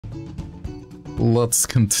let's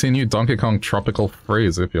continue Donkey Kong Tropical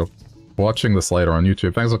Freeze if you're watching this later on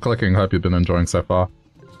YouTube. Thanks for clicking, hope you've been enjoying so far.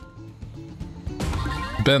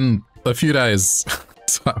 Been a few days,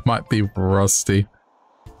 so I might be rusty.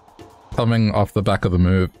 Coming off the back of the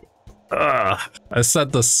move. I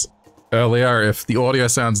said this earlier, if the audio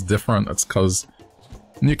sounds different, it's because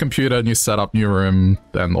new computer, new setup, new room,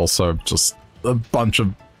 and also just a bunch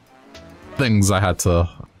of things I had to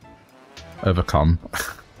overcome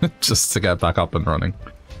just to get back up and running.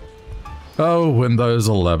 Oh, Windows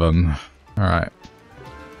 11. Alright.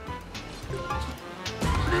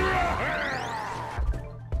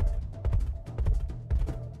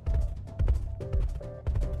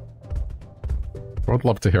 I would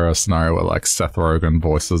love to hear a scenario where, like, Seth Rogen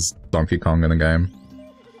voices Donkey Kong in a game.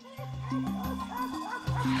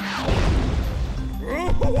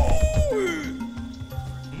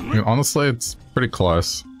 I mean, honestly, it's pretty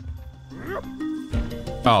close.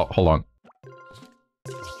 Oh, hold on.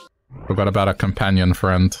 Forgot about a companion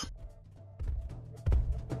friend.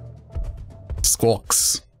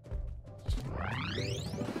 Squawks.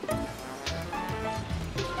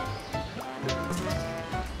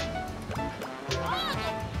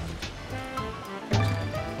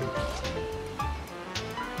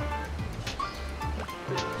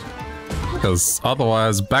 Because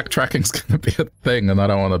otherwise, backtracking's gonna be a thing, and I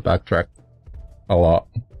don't want to backtrack a lot.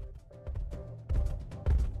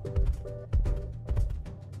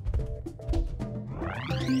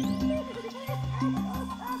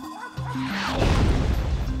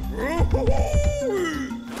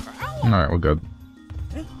 Alright, we're good.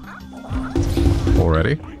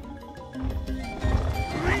 Already?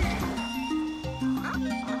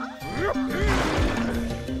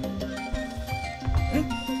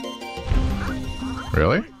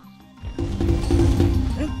 Really?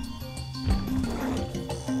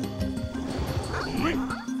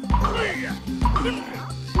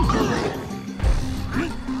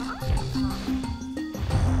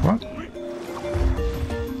 What?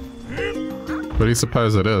 What do you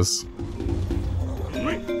suppose it is?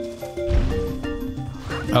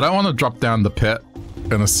 I don't want to drop down the pit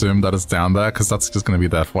and assume that it's down there, because that's just going to be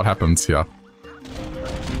death. What happens here?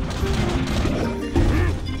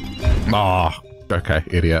 Ah. Oh. Okay,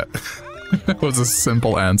 idiot. It was a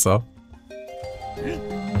simple answer.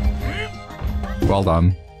 Well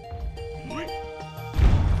done.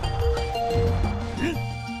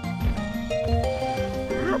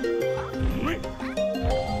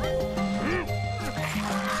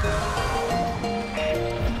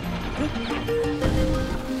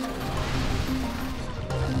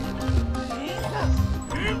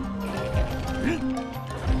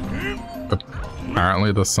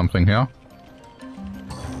 Apparently there's something here.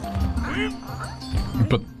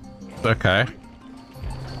 But, okay.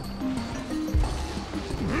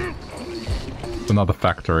 It's another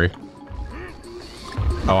factory.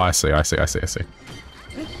 Oh, I see.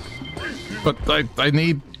 But I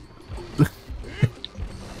need...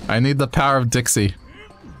 I need the power of Dixie.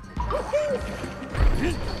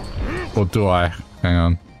 Or do I? Hang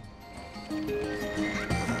on.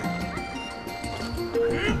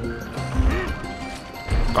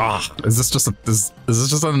 Ah, is this just is this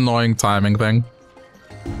just an annoying timing thing?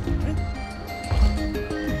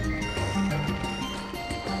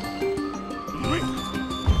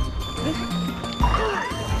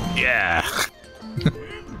 Yeah.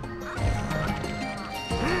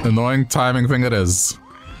 Annoying timing thing it is.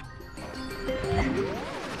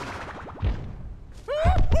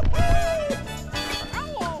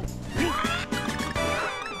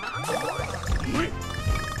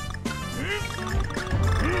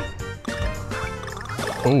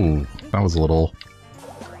 Oh, that was a little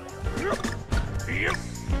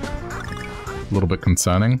bit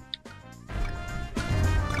concerning.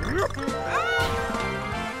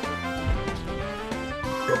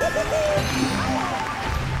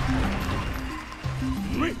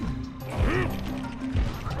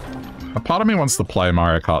 A part of me wants to play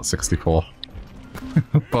Mario Kart 64.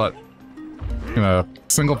 But, you know,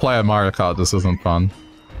 single-player Mario Kart just isn't fun.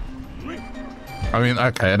 I mean,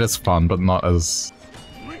 okay, it is fun, but not as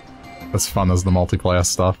fun as the multiplayer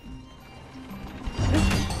stuff.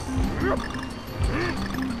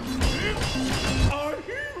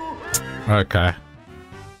 Okay.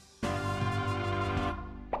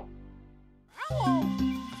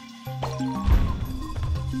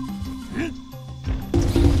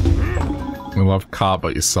 We love kart,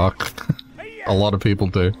 but you suck. A lot of people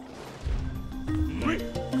do.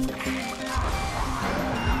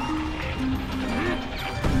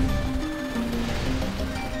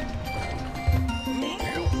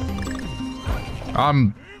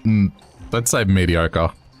 Let's say mediocre.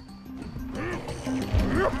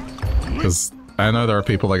 Because I know there are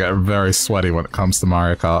people that get very sweaty when it comes to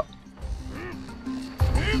Mario Kart.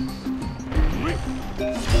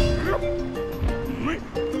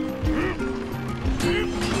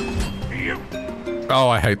 Oh,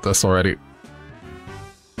 I hate this already.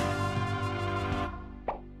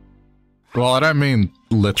 Well, I don't mean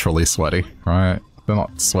literally sweaty, right? They're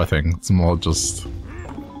not sweating, it's more just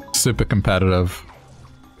super competitive.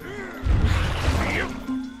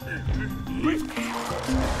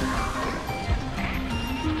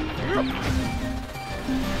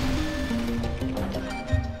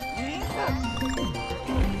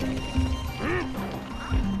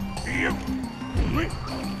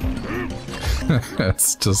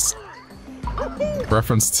 It's just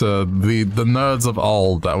reference to the nerds of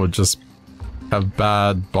old that would just have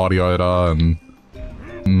bad body odor and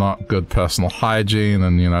not good personal hygiene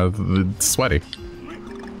and, you know, sweaty.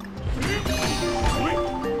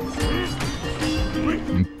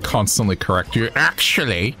 And constantly correct you.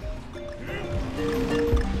 Actually...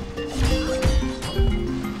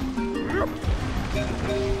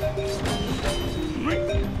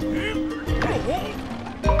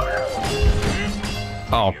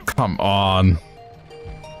 Oh, come on.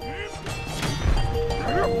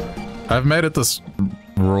 I've made it this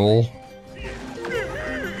rule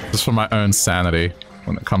just for my own sanity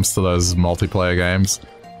when it comes to those multiplayer games.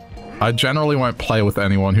 I generally won't play with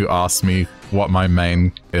anyone who asks me what my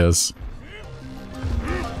main is.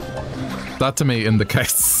 That to me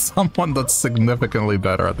indicates someone that's significantly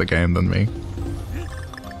better at the game than me.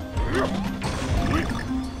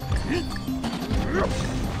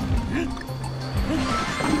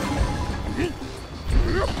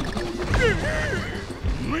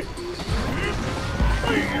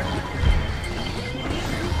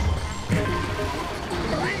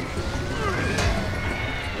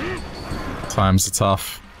 Times are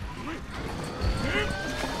tough.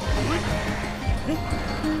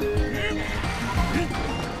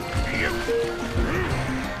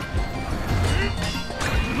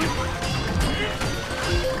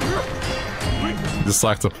 Just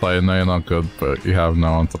like to play. No, you're not good, but you have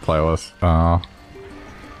no one to play with.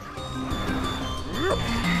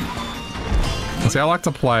 See, I like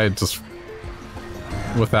to play just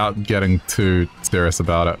without getting too serious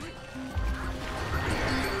about it.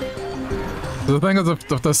 The thing is, if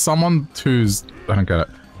there's someone who's... I don't get it.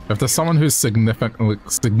 If there's someone who's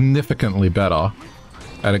significantly better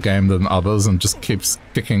at a game than others and just keeps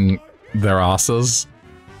kicking their asses,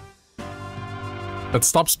 it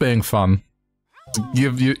stops being fun.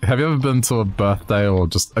 Have you ever been to a birthday or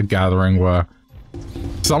just a gathering where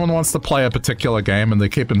someone wants to play a particular game and they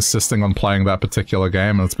keep insisting on playing that particular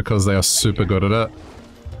game, and it's because they are super good at it?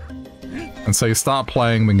 And so you start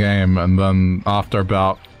playing the game, and then after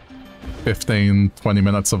about 15-20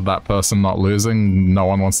 minutes of that person not losing, no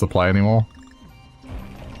one wants to play anymore.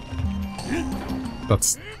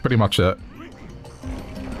 That's pretty much it.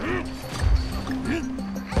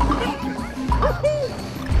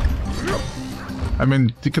 I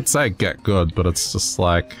mean, you could say get good, but it's just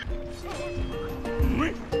like...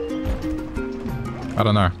 I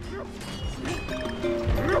don't know.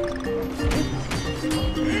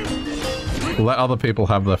 Let other people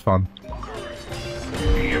have their fun.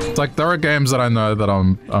 It's like, there are games that I know that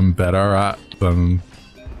I'm better at than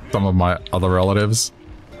some of my other relatives.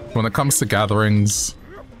 When it comes to gatherings,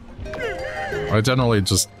 I generally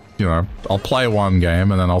just, you know, I'll play one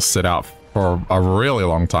game and then I'll sit out for a really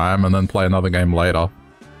long time and then play another game later.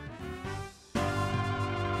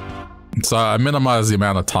 So I minimize the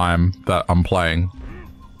amount of time that I'm playing.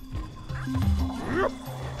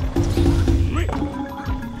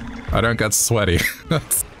 I don't get sweaty.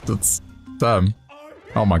 that's dumb.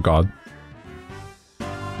 Oh my god.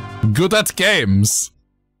 Good at games!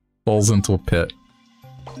 Falls into a pit.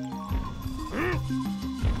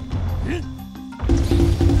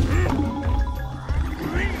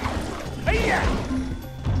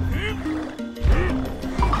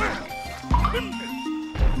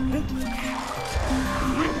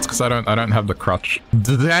 It's because I don't have the crutch.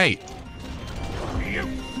 Today!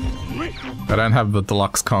 I don't have the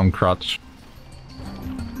deluxe con crutch.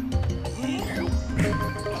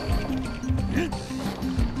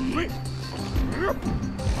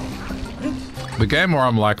 The game where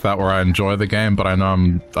I'm like that, where I enjoy the game, but I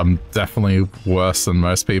know I'm definitely worse than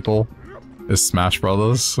most people, is Smash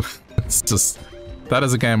Brothers. It's just... that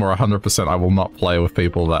is a game where 100% I will not play with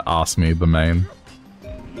people that ask me the main.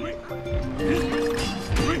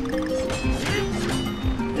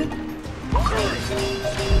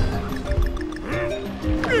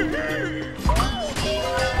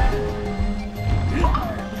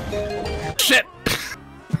 Shit!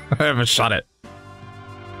 I haven't shot it.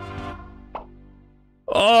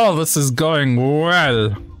 Oh, this is going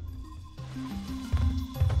well.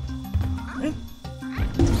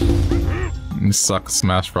 You suck,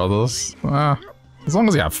 Smash Brothers. As long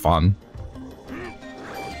as you have fun.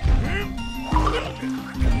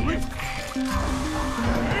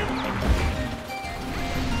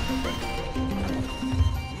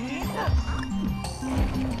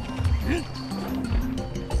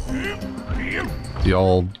 The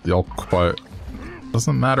old quote.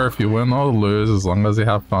 Doesn't matter if you win or lose as long as you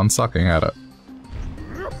have fun sucking at it.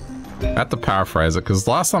 I have to paraphrase it because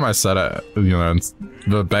last time I said it, you know,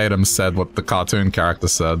 verbatim said what the cartoon character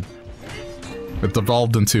said. It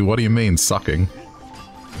devolved into, what do you mean, sucking?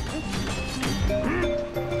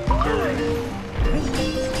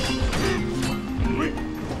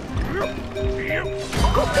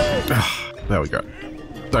 There we go.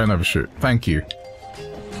 Don't overshoot. Thank you.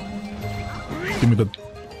 Give me the...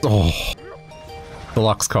 Oh.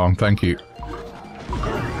 Deluxe Kong, thank you.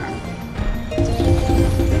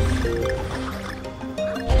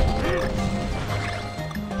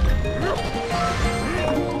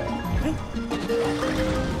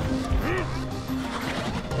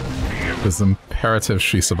 It's imperative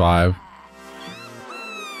she survive.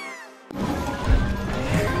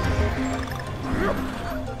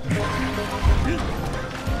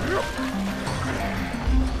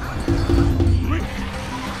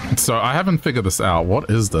 So I haven't figured this out. What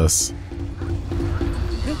is this?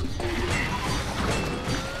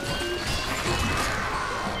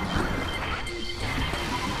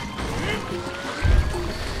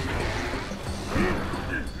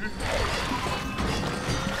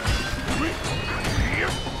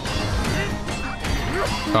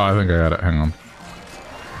 Oh, I think I got it. Hang on.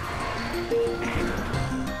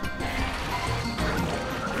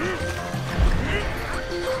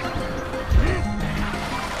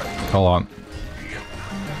 Hold on.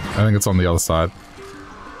 I think it's on the other side.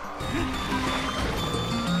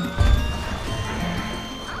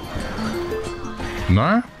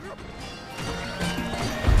 No?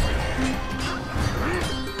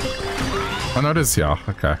 Oh, no, it is here.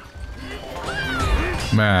 Okay.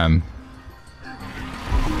 Man.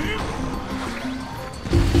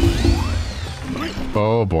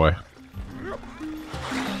 Oh, boy.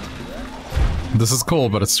 This is cool,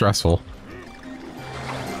 but it's stressful.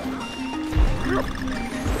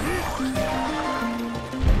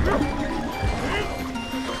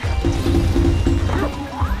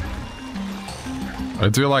 I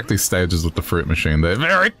do like these stages with the fruit machine. They're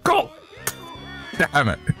very cool! Damn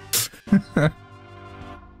it.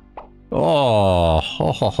 Oh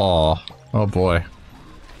boy.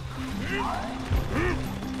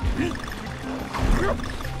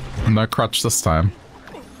 No crutch this time.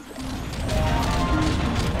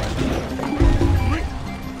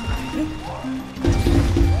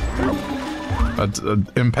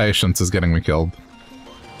 Impatience is getting me killed.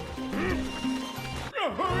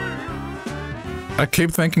 I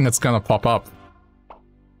keep thinking it's gonna pop up.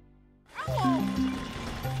 I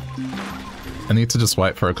need to just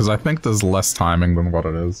wait for it, because I think there's less timing than what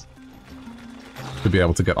it is to be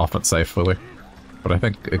able to get off it safely. But I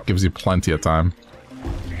think it gives you plenty of time.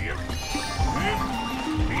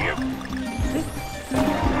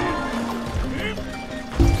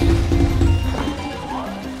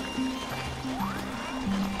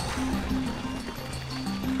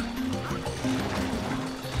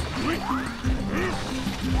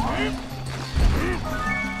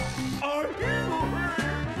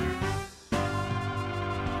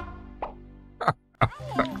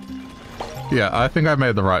 Yeah, I think I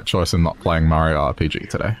made the right choice in not playing Mario RPG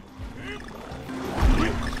today.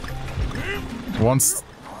 Once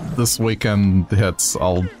this weekend hits,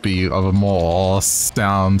 I'll be of a more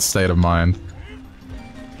sound state of mind.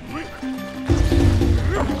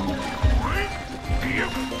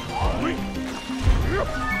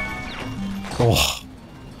 Oh.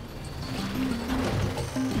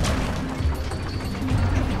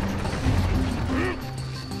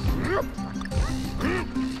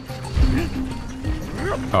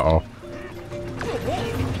 Uh-oh.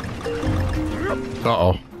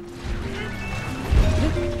 Uh-oh.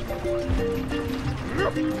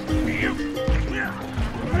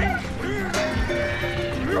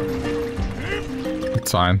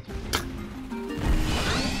 It's fine.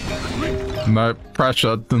 No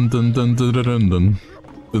pressure. Dun dun dun dun dun dun dun.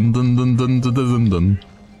 Dun dun dun dun dun dun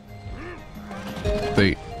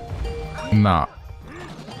dun. Nah.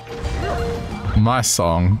 My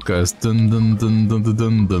song goes dun dun dun dun dun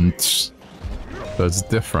dun dun. So it's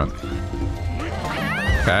different.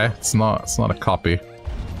 Okay, it's not a copy.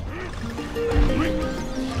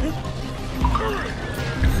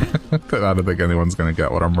 I don't think anyone's gonna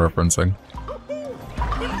get what I'm referencing.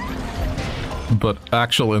 but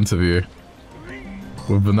actual interview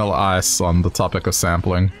with Vanilla Ice on the topic of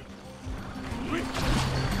sampling.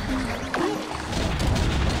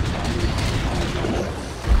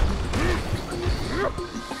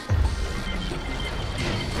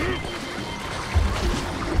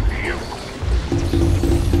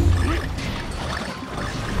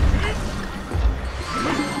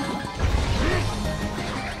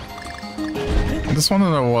 I just want to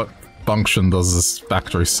know what function does this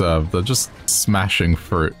factory serve. They're just smashing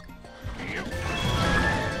fruit.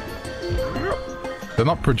 They're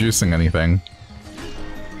not producing anything.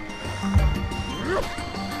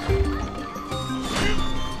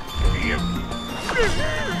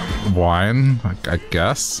 Wine, I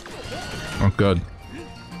guess. Oh, good.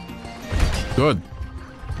 Good.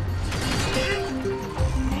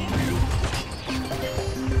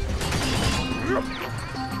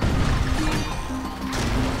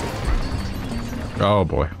 Oh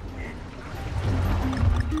boy.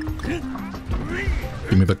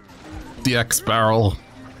 Give me the DX barrel.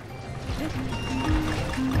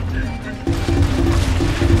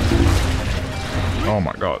 Oh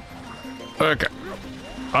my god. Okay.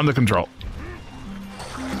 Under control.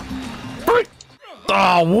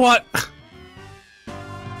 Oh, what?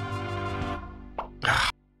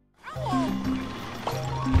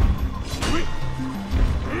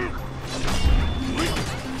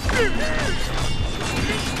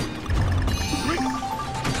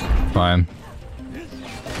 Fine.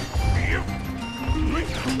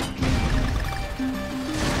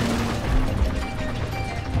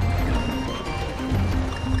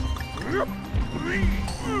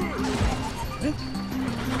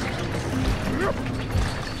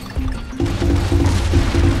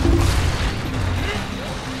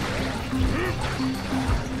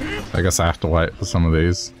 I guess I have to wait for some of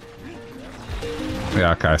these.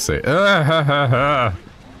 Yeah, okay, I see.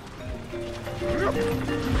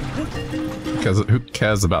 Who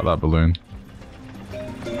cares about that balloon?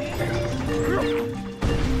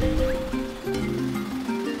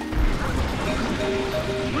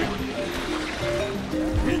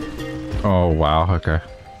 Oh, wow, okay.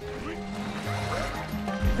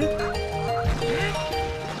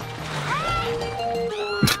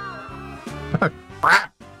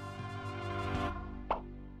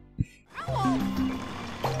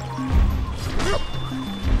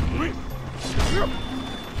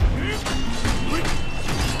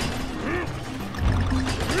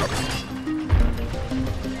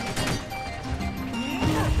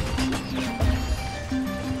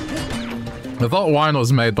 I thought wine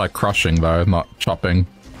was made by crushing, though, not chopping.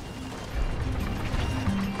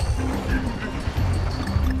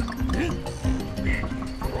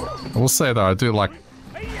 I will say, though, I do like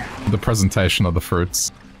the presentation of the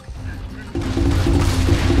fruits.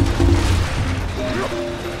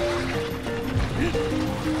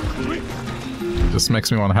 Just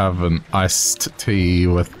makes me want to have an iced tea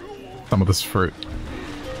with some of this fruit.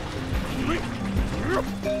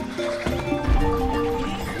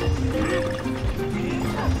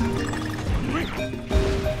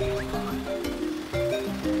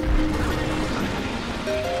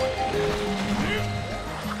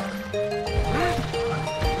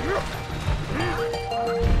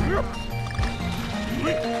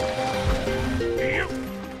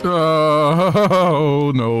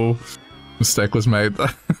 Oh no. Mistake was made.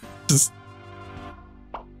 Just...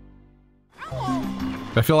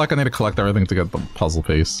 I feel like I need to collect everything to get the puzzle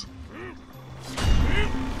piece.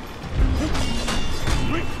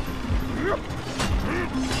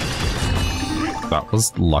 That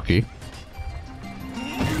was lucky.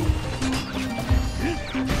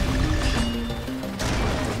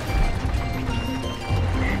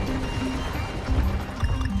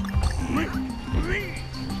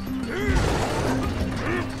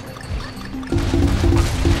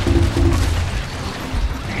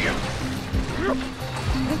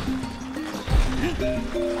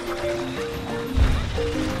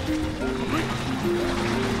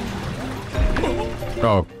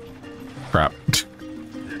 Oh, crap.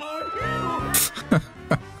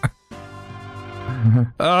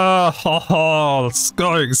 Oh, it's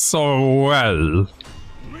going so well.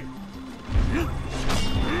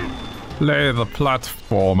 Play the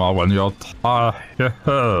platformer when you're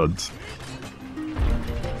tired.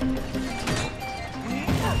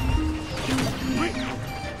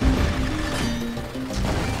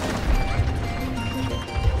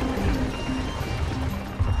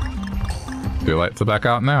 Too late to back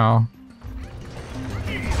out now.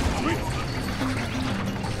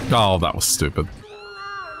 Oh, that was stupid.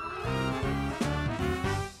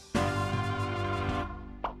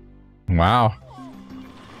 Wow.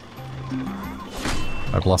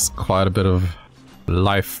 I've lost quite a bit of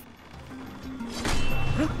Life.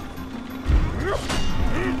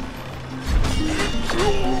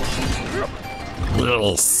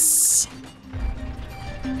 Yes.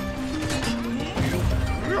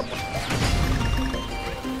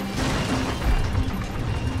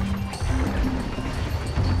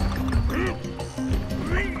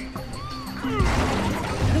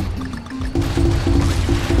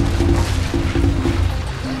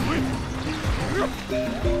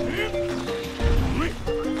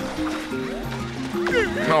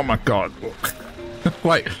 Oh my god.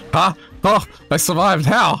 Wait, huh? Oh, I survived.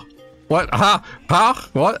 How? What? Huh? Huh?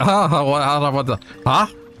 What? Huh? What the? Huh?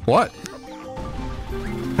 What?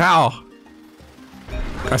 How?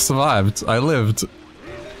 I survived. I lived.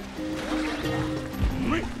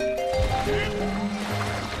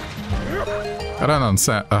 I don't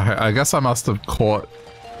understand. I guess I must have caught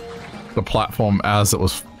the platform as it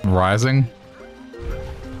was rising.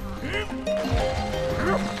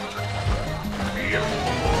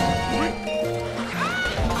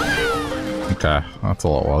 Okay, that's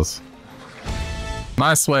all it was.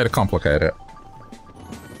 Nice way to complicate it.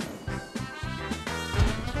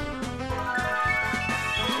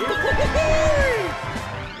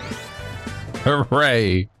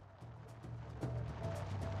 Hooray!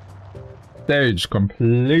 Stage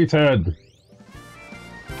completed!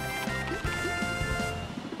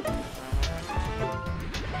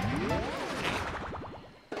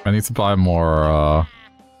 I need to buy more,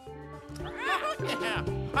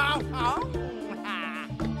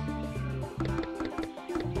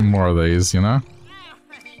 more of these, you know?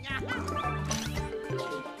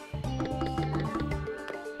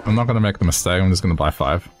 I'm not gonna make the mistake, I'm just gonna buy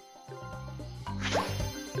 5.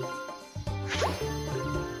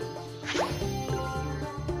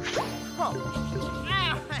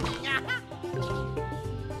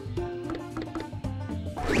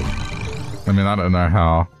 I mean, I don't know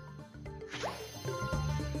how.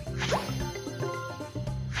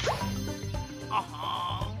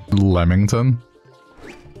 Leamington?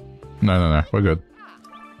 No, we're good.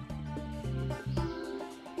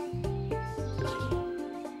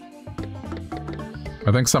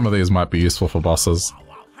 I think some of these might be useful for bosses.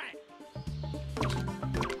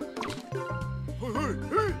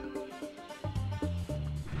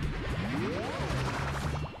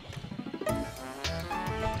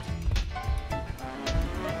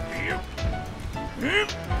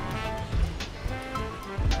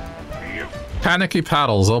 Panicky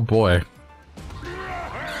paddles, oh boy.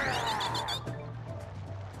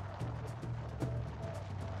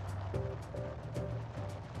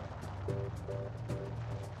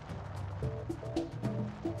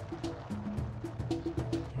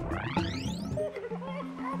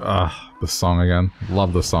 Ah, the song again.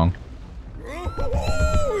 Love the song.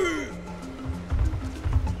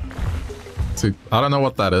 See, I don't know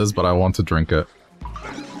what that is, but I want to drink it.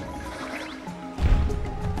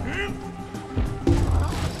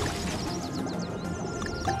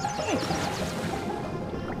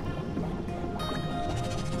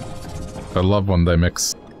 I love when they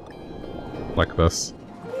mix like this.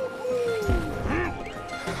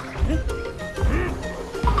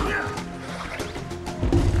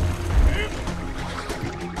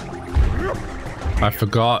 I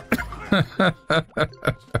forgot.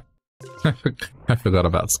 I forgot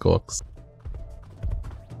about Skorks.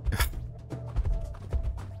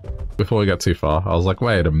 Before we got too far, I was like,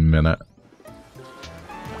 wait a minute.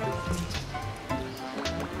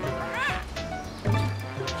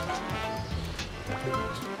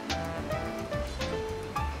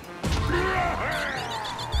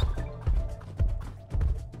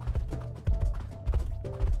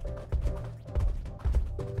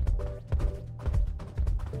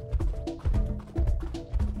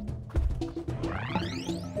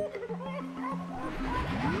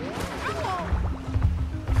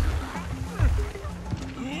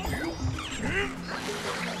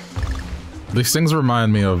 These things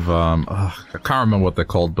remind me of, I can't remember what they're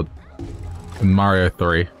called, but in Mario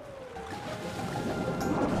 3.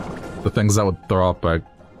 The things that would throw up, I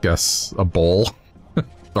guess, a ball.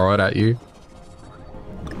 Throw it at you.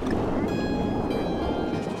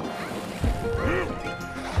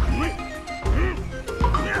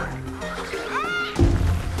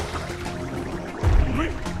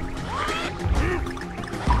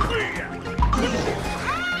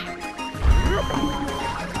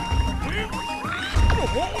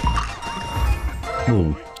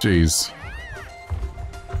 Oh, jeez.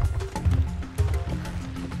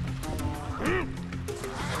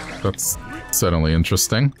 That's certainly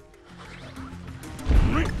interesting.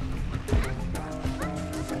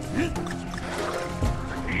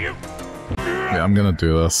 Yeah, I'm gonna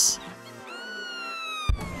do this.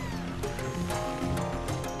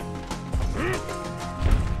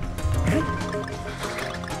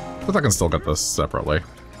 But I can still get this separately.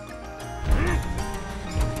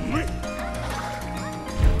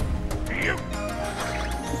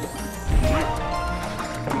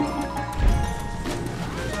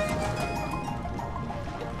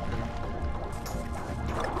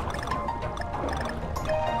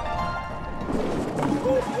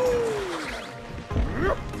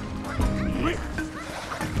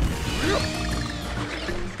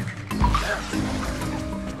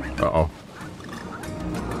 Uh-oh.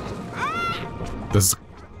 This...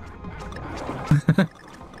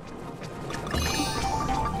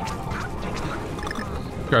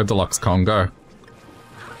 Go, Deluxe Kong, go.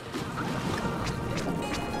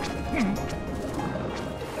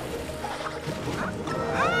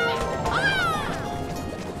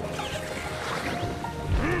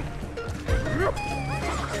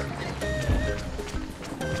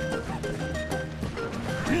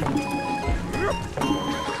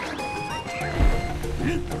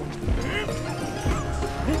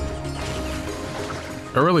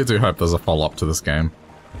 I really do hope there's a follow-up to this game.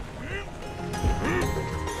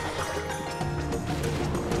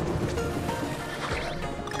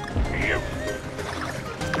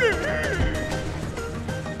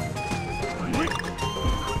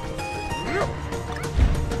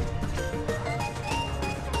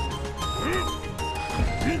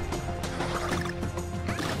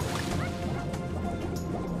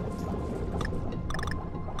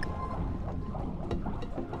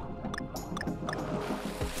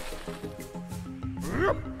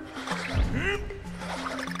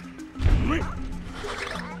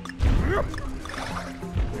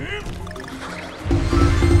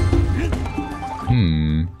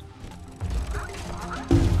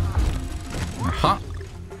 Aha.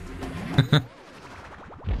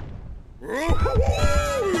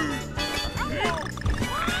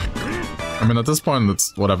 I mean, at this point,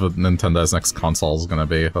 it's whatever Nintendo's next console is gonna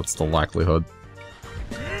be. That's the likelihood.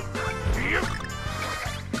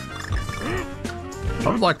 I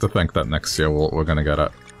would like to think that next year we're gonna get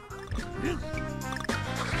it.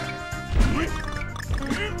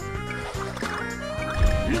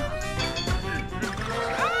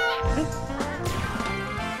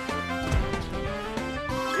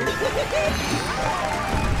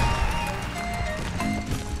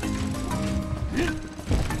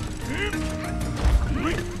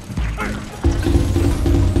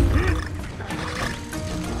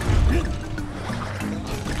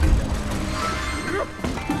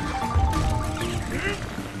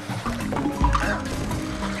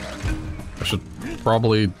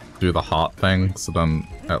 Probably do the heart thing, so then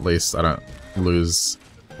at least I don't lose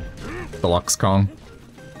Deluxe Kong.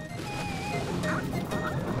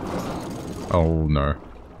 Oh no.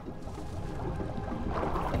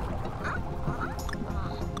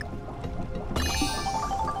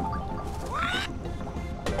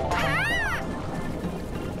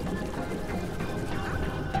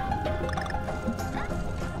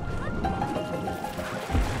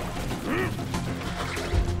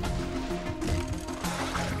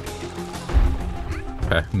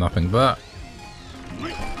 Nothing there.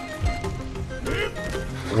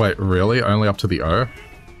 Wait, really? Only up to the O?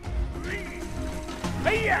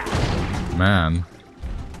 Man.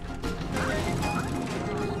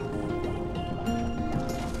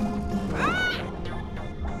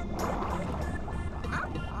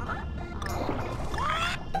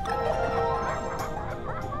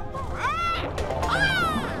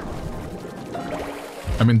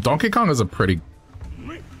 I mean, Donkey Kong is a pretty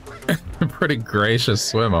gracious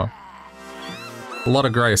swimmer. A lot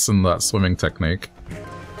of grace in that swimming technique.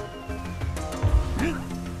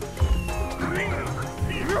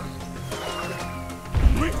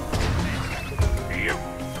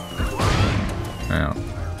 Yeah.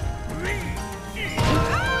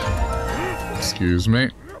 Excuse me.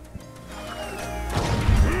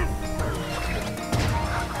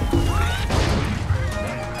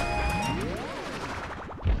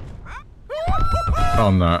 Oh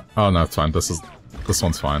no. Oh no, it's fine. This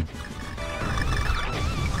one's fine.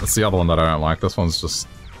 It's the other one that I don't like. This one's just...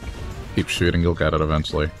 keep shooting, you'll get it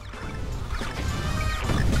eventually.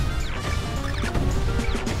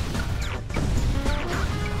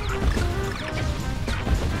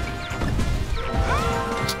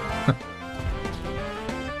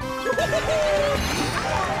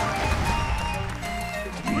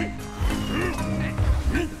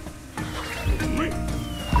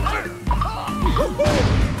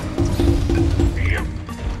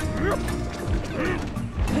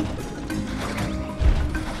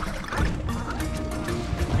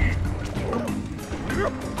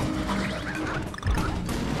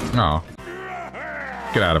 Oh.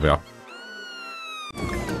 Get out of here.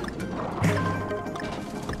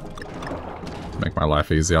 my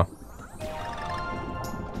life easier.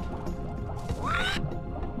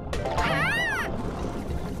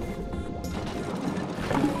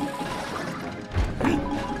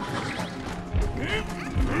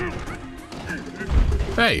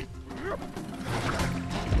 Hey!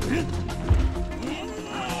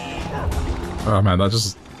 Oh man, that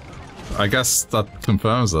just... I guess that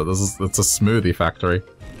confirms it. It's a smoothie factory.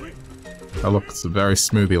 That looks very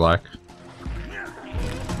smoothie-like.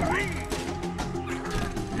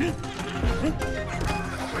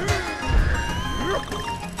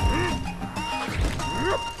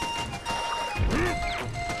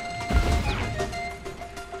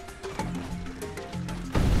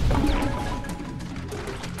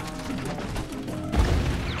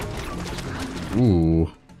 Ooh.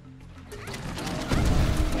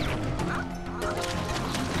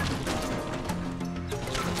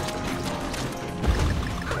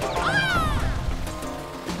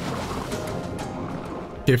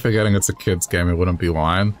 Keep forgetting it's a kid's game, it wouldn't be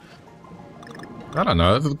wine. I don't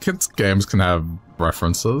know, the kids' games can have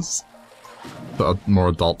references to more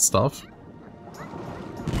adult stuff.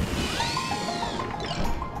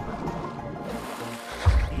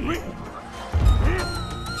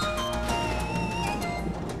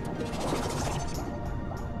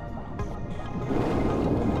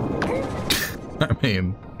 I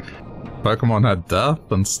mean, Pokemon had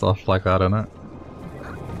death and stuff like that in it.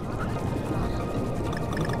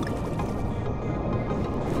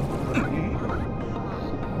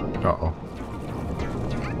 Uh-oh.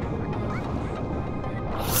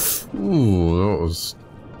 Ooh, that was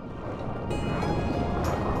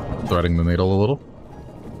threading the needle a little.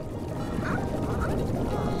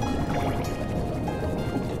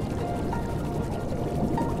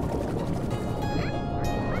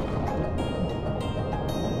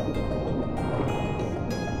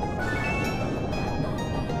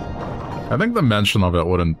 I think the mention of it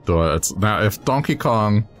wouldn't do it. It's now if Donkey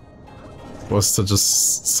Kong was to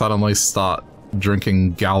just suddenly start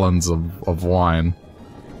drinking gallons of wine,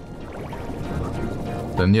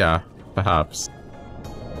 then yeah, perhaps.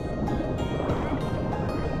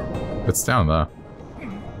 It's down there.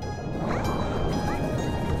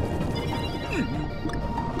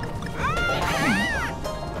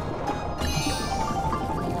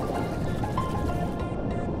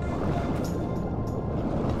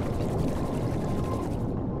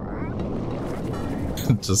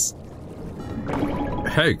 Just...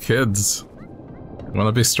 Hey kids,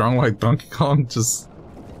 wanna be strong like Donkey Kong? Just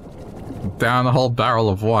down a whole barrel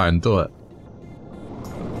of wine, do it.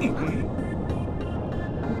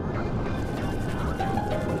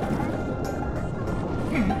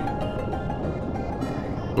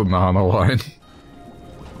 Banana wine.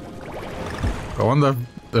 I wonder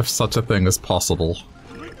if such a thing is possible.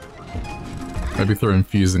 Maybe through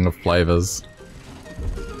infusing of flavors.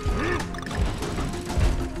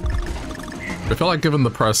 I feel like given the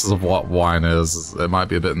process of what wine is, it might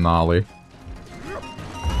be a bit gnarly.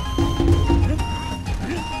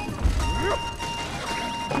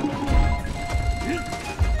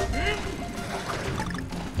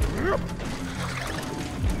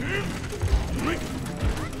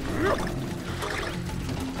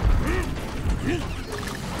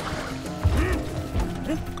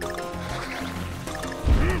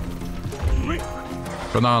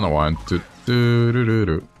 Banana wine. Do do do do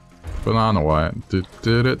do. Banana wine. Do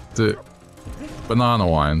do do do. Banana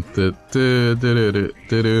wine. Do do do do do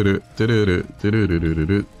do do do do do do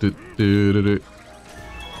do do do do.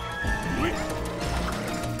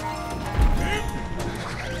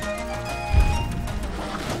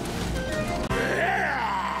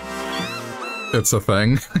 It's a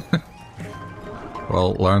thing.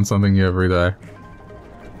 Well, learn something new every day.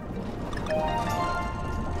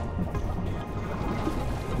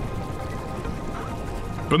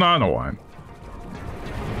 Banana wine.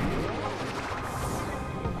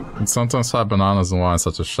 And sometimes have bananas and wine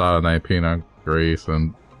such as Chardonnay, Pinot Gris,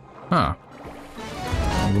 and... Huh.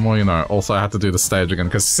 The more you know. Also, I have to do the stage again,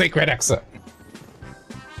 because secret exit!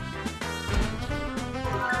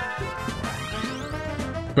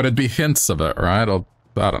 But it'd be hints of it, right? Or,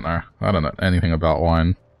 I don't know. I don't know anything about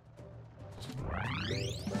wine.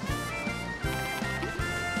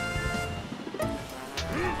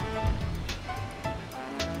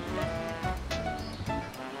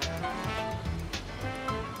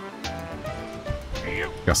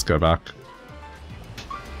 Guess go back.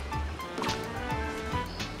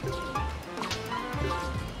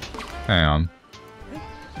 Hang on.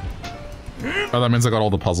 Oh, that means I got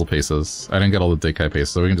all the puzzle pieces. I didn't get all the DK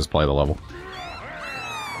pieces, so we can just play the level.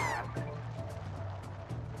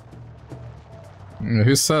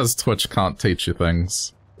 Who says Twitch can't teach you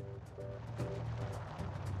things?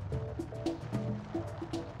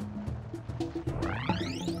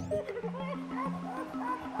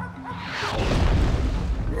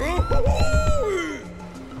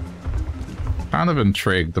 Kind of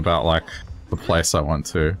intrigued about, like, the place I went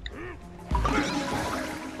to.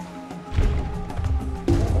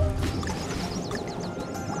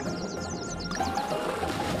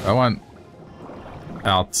 I went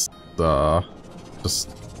out just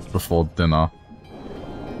before dinner.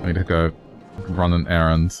 I need to go run an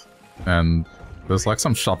errand, and there's like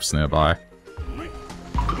some shops nearby.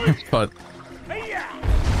 But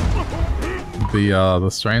the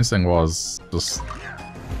strange thing was just,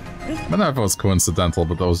 I don't know if it was coincidental,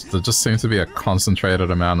 but there just seemed to be a concentrated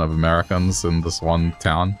amount of Americans in this one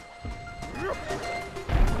town.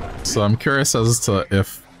 So I'm curious as to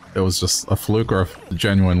if it was just a fluke or if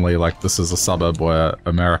genuinely, like, this is a suburb where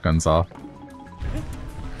Americans are.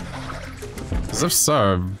 As if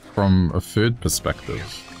so, from a food perspective,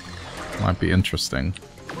 might be interesting.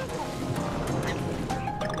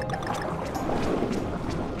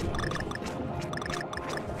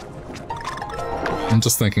 I'm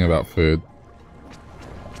just thinking about food.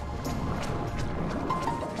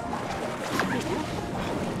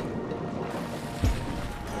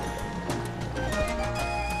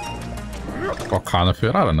 What kind of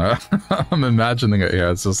food? I don't know. I'm imagining it here.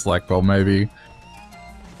 It's just like, well, maybe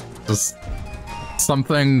just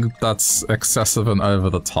something that's excessive and over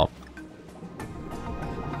the top.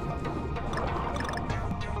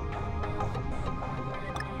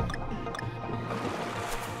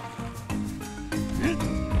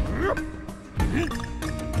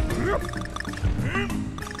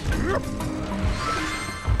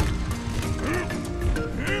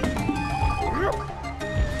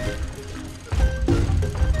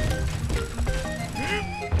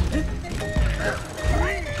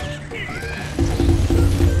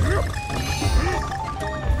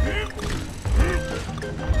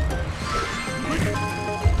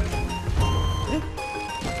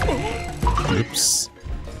 Oops.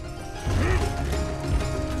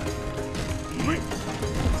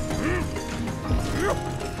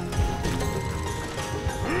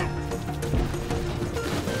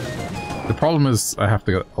 The problem is I have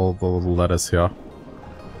to get all the little letters here.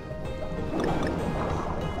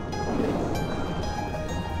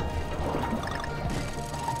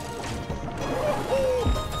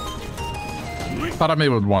 Thought I maybe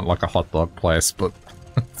would want like a hot dog place, but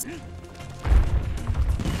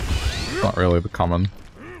not really the common.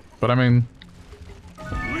 But I mean,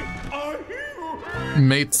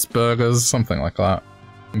 meats, burgers, something like that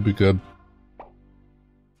would be good.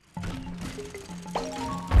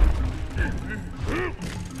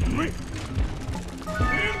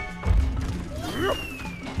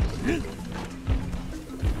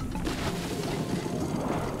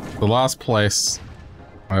 The last place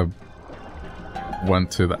I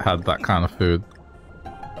went to that had that kind of food,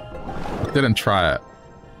 I didn't try it.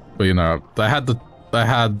 But you know, they had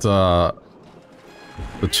the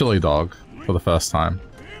chili dog for the first time.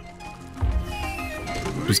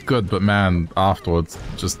 It was good, but man, afterwards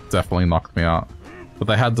just definitely knocked me out. But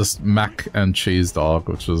they had this mac and cheese dog,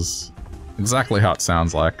 which is exactly how it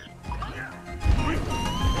sounds like.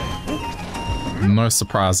 No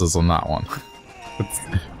surprises on that one.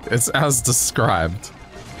 It's as described.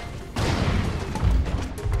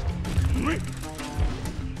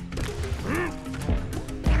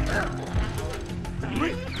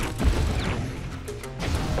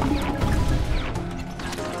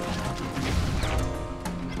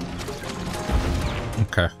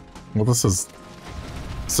 Okay. Well, this is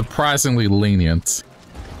surprisingly lenient.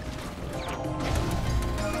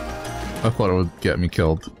 I thought it would get me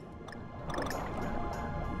killed.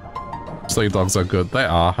 Chili dogs are good. They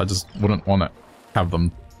are. I just wouldn't want to have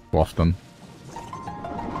them too often.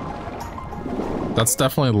 That's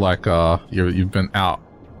definitely like you've been out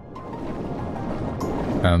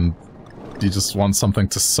and you just want something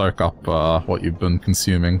to soak up what you've been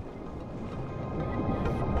consuming.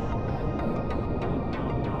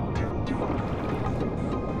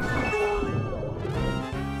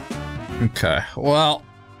 Okay, well...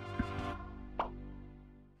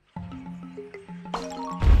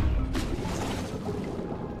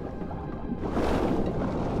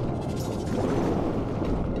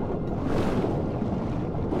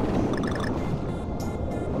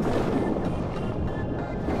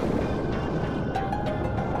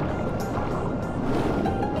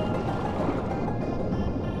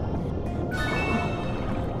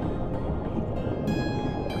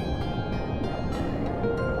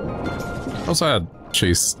 Also had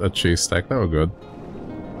a cheese steak, they were good.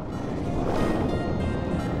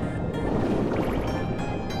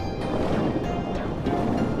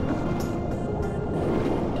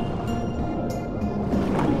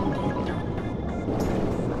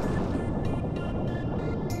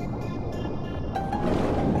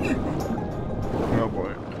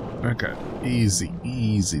 Easy,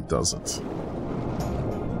 easy does it.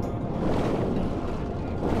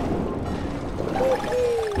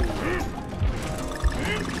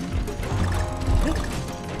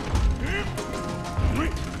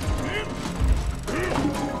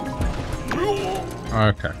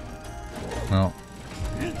 Okay. Well.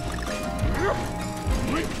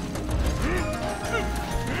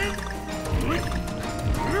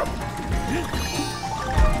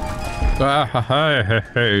 Hey,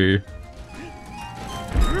 hey.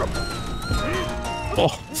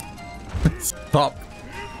 Oh. Stop.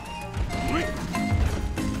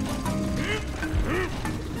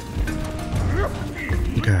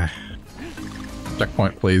 Okay.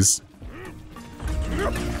 Checkpoint, please.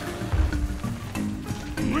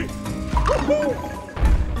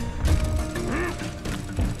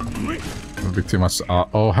 Would be too much.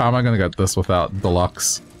 Oh, how am I gonna get this without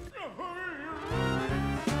deluxe?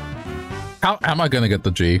 How am I gonna get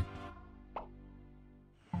the G?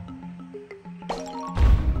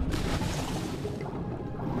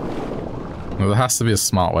 Well, there has to be a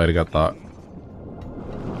smart way to get that.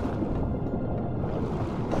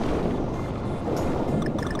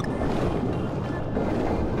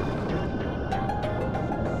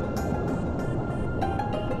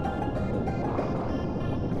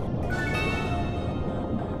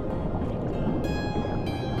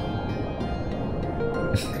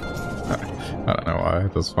 I don't know why, I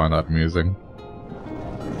just find that amusing.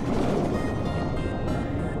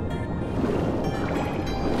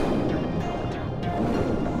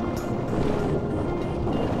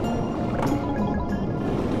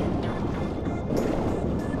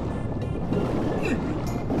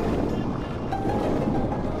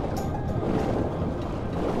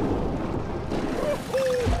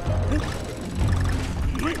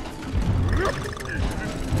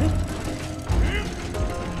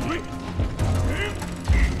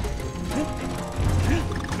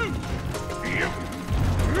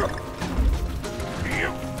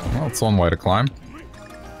 That's one way to climb.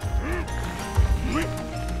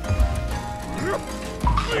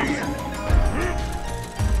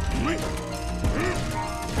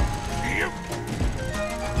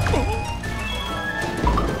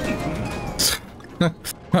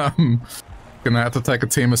 I'm gonna have to take a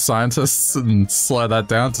team of scientists and slow that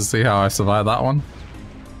down to see how I survive that one.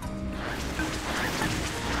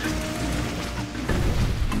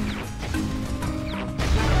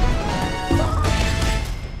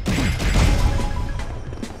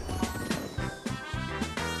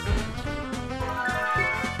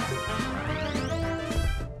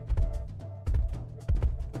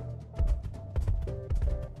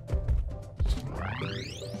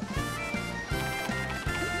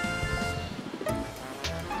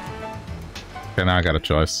 Okay, now I got a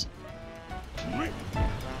choice.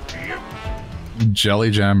 Jelly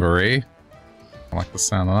Jamboree? I like the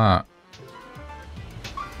sound of that.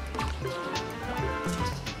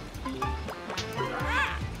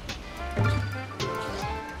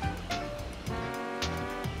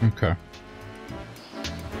 Okay.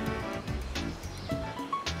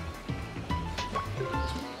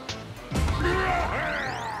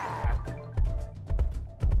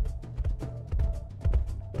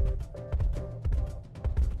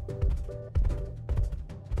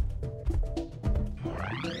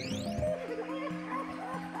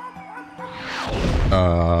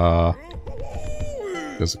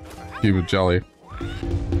 There's a cube of jelly.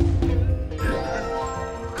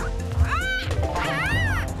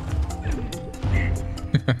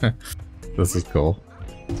 This is cool.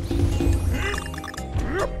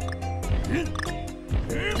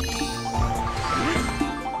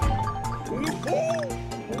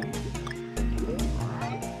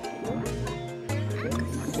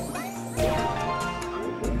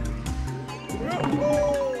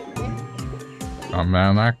 Oh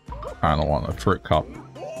man, I kinda want a fruit cup.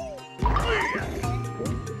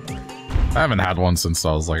 I haven't had one since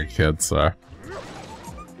I was like a kid, so...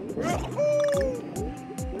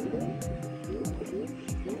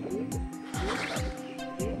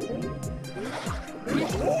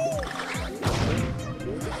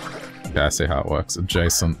 Yeah, I see how it works.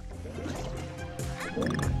 Adjacent.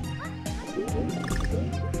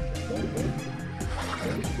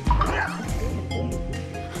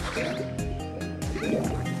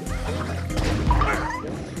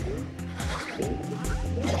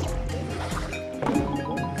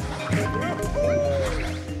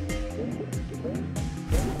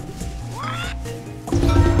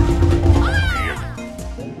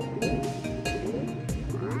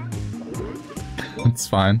 It's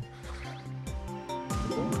fine.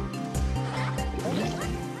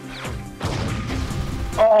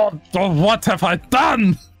 Oh, what have I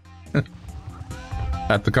done?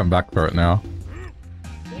 Had to come back for it now.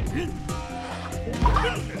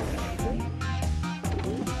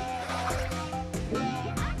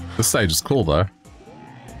 This stage is cool though.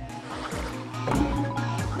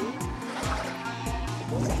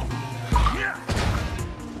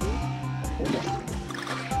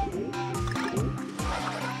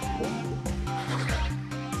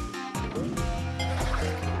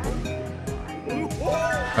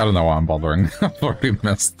 I don't know why I'm bothering. I've already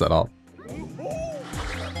messed it up.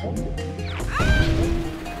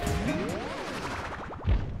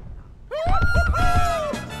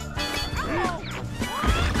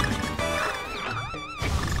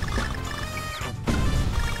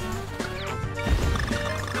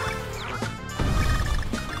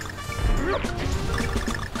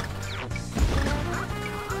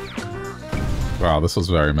 Wow, this was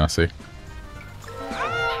very messy.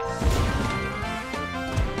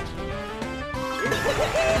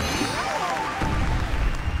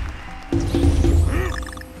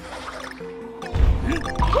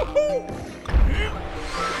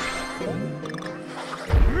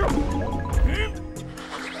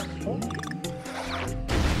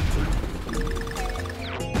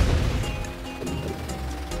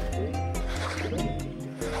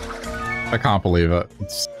 I can't believe it.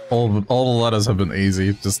 It's, all the letters have been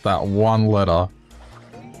easy. Just that one letter.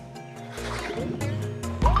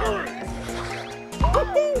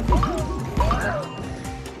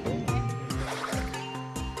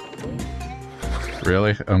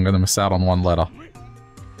 Really? I'm gonna miss out on one letter.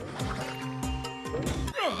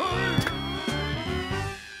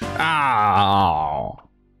 Ow!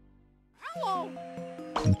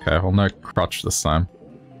 Okay, well, no crutch this time.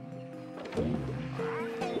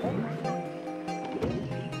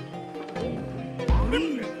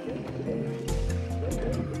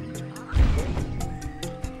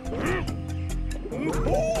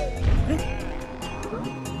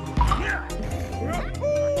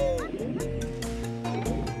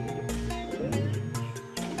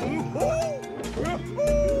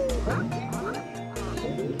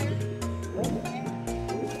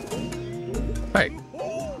 Hey.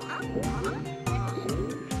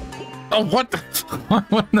 Oh, what the? Why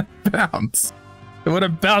wouldn't it bounce? It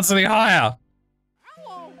wouldn't bounce any higher.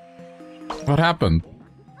 What happened?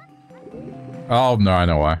 Oh, no, I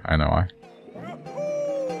know why. I know why.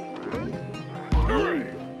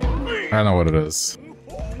 I know what it is.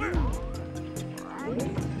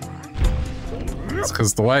 It's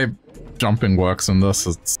because the way jumping works in this,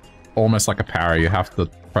 it's almost like a parry. You have to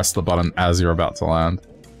press the button as you're about to land.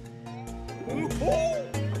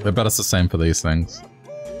 I bet it's the same for these things.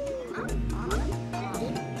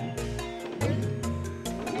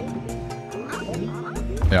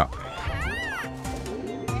 Yeah.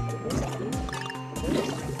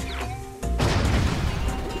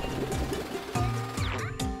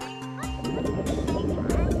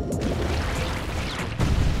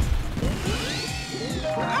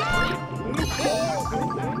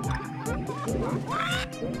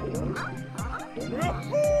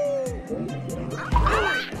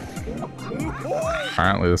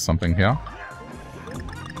 Apparently there's something here.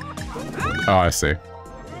 Oh, I see.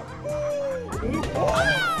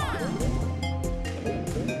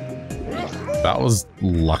 That was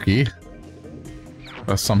lucky.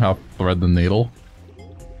 I somehow thread the needle.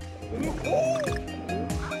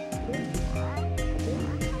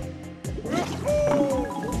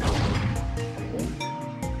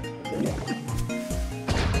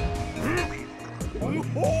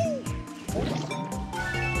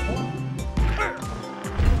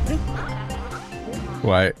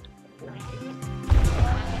 Wait.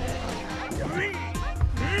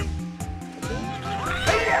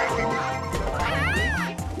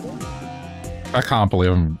 I can't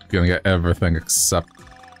believe I'm gonna get everything except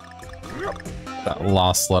that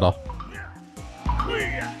last letter.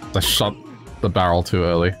 I shot the barrel too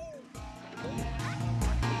early.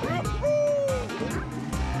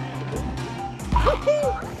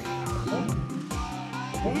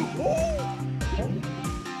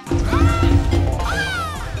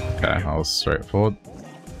 Okay, that was straightforward.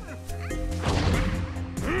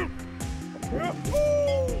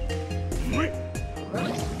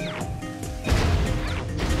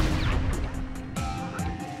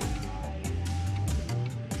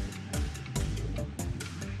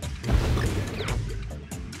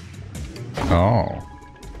 Oh.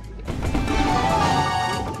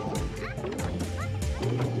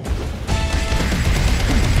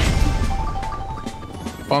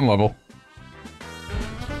 Fun level.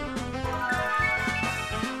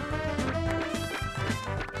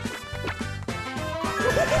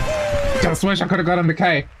 Just wish I could have gotten the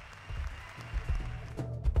K.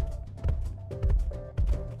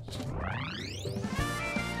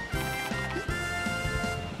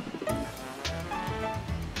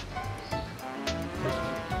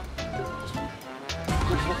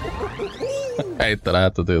 I hate that I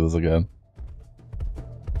have to do this again.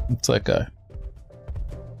 It's okay.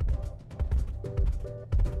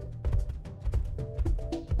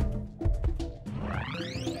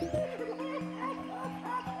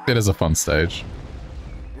 It is a fun stage.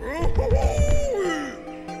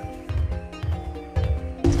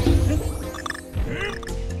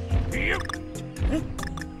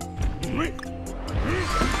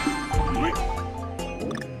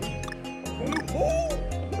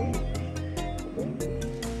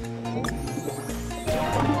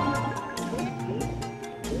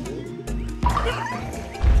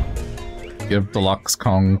 Give Deluxe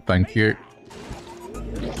Kong, thank you.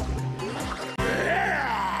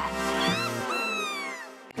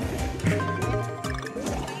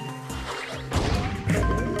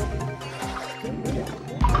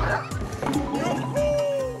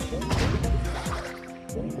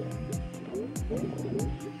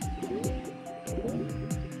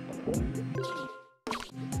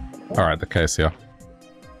 Alright, the case here.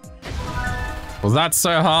 Was that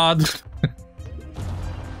so hard?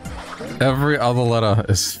 Every other letter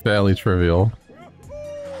is fairly trivial.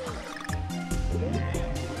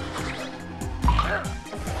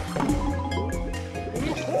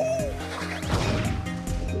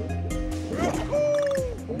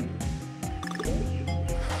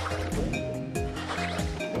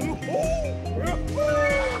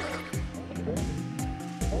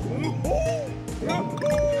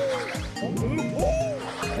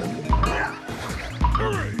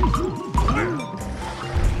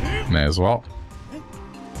 May as well.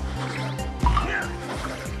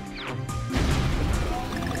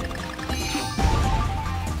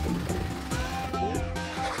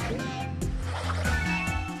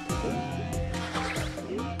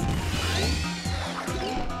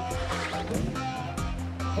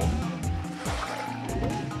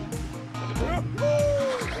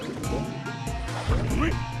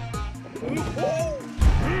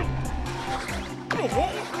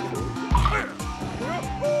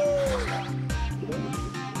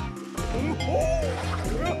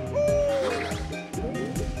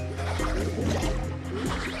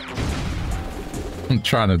 I'm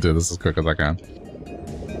trying to do this as quick as I can.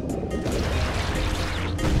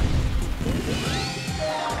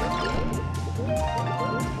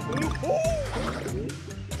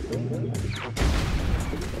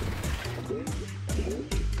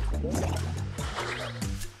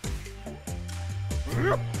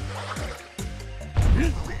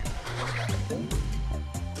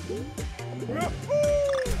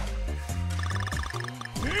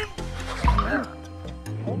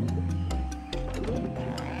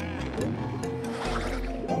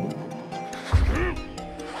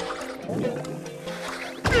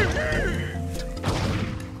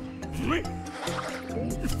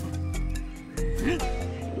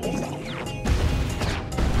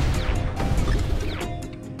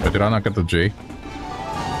 Did I not get the G?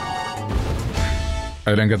 I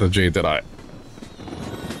didn't get the G, did I?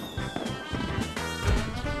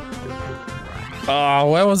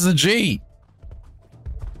 Oh, where was the G?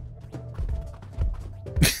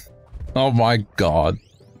 Oh my god.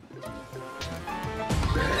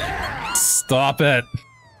 Stop it.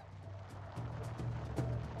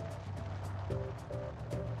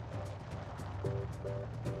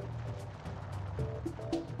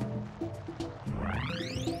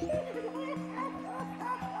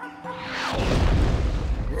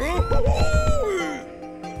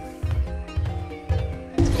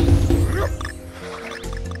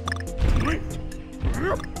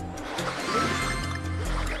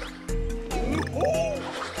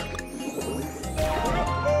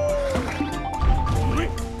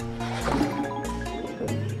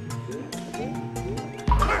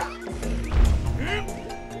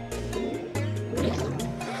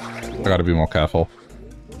 I gotta be more careful.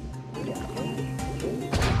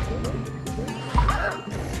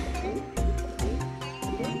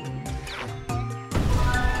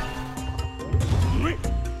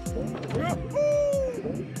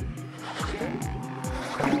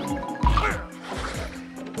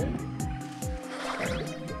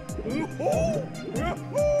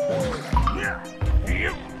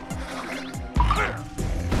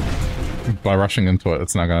 By rushing into it,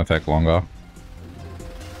 it's not gonna take longer.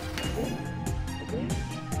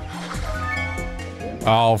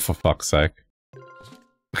 Oh, for fuck's sake.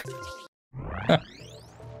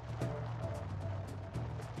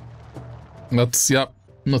 Yep,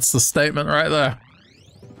 that's the statement right there.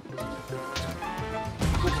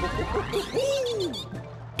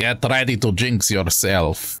 Get ready to jinx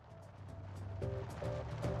yourself.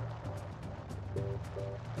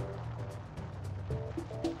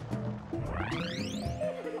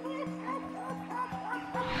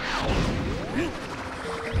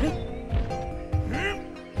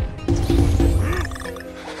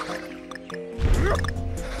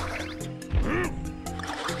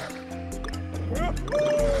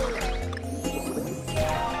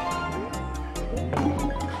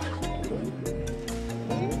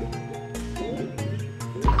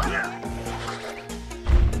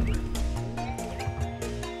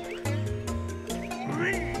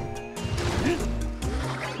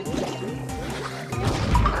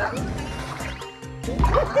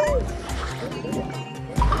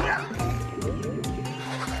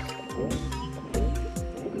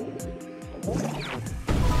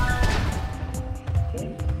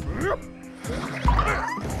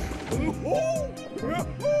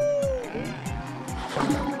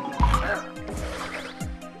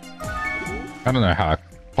 I don't know how I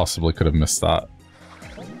possibly could have missed that.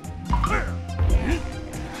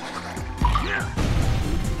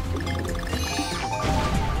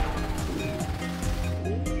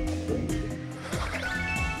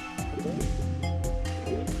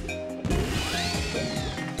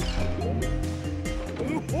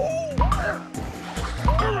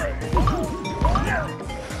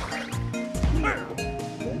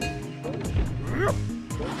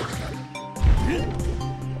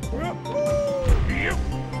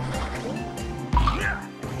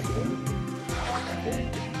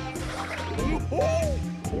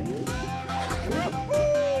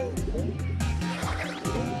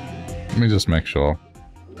 Let me just make sure.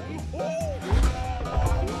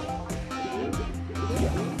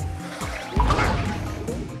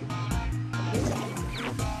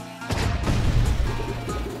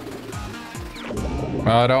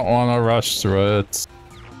 I don't want to rush through it.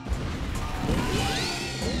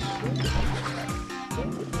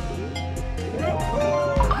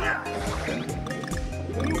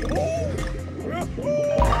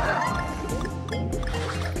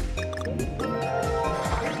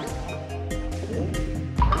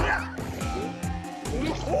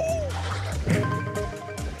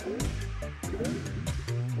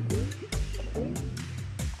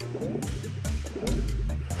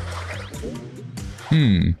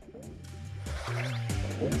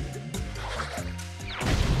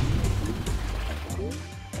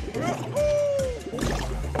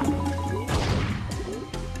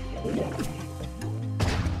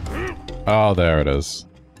 Oh, there it is.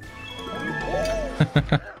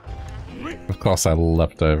 Of course I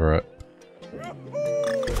leapt over it.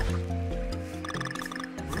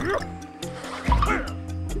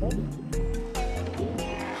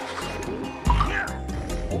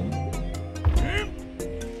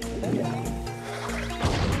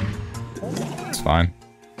 It's fine.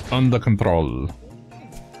 Under control.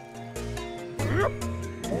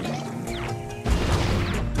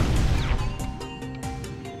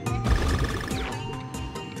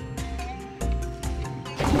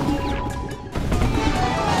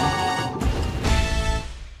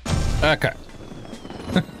 Okay.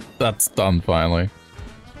 That's done finally.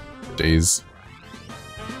 Jeez.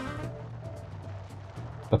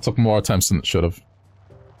 That took more attempts than it should have.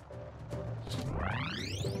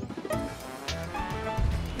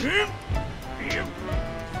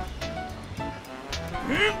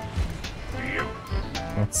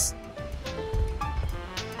 That's...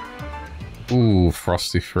 Ooh,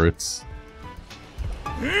 frosty fruits.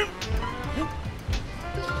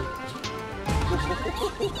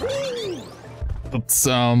 That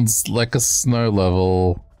sounds like a snow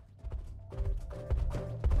level.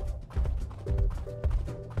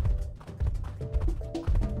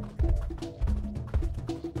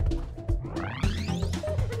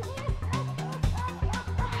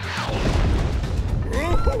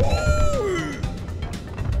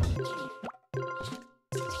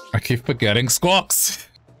 I keep forgetting squawks.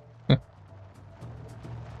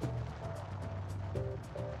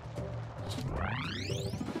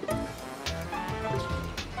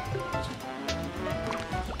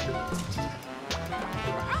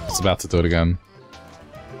 About to do it again.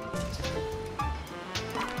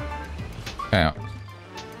 Hang on.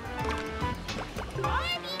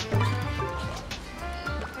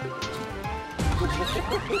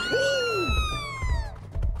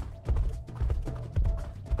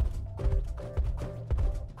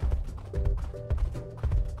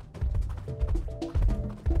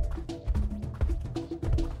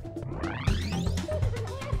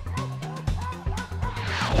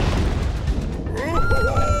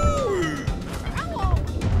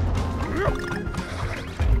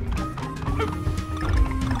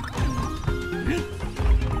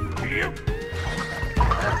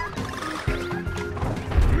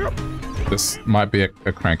 This might be a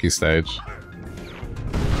cranky stage.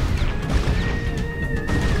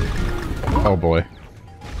 Oh boy.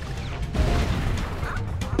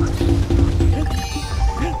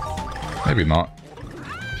 Maybe not.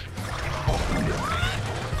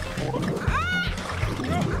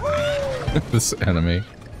 This enemy.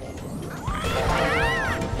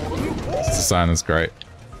 This design is great.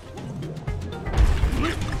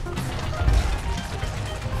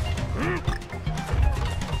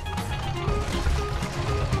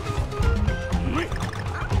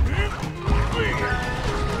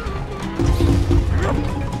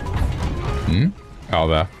 Oh,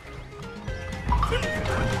 there.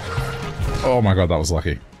 Oh my god, that was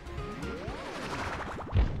lucky.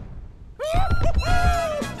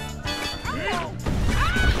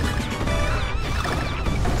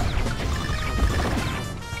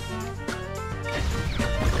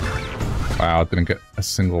 Wow, didn't get a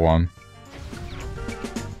single one.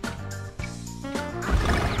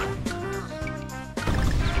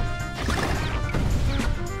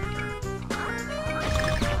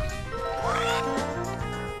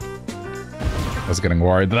 I was getting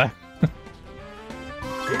worried there.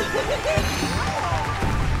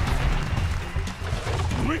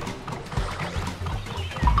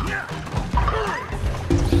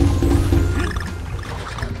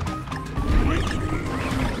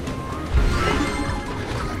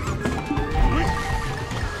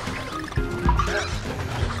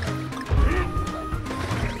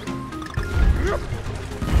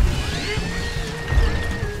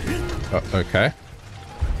 Okay.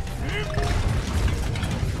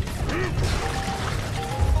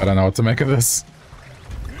 I don't know what to make of this.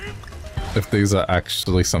 If these are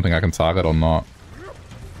actually something I can target or not.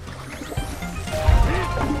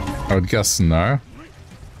 I would guess no.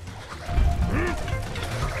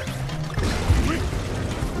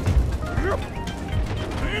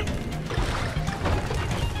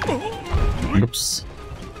 Oops.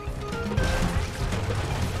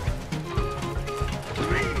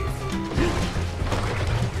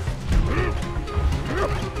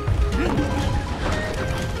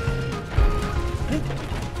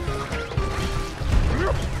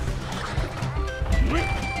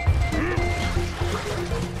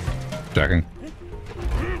 Checking.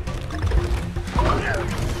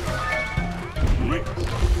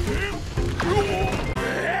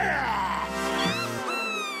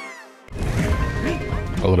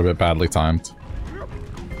 A little bit badly timed.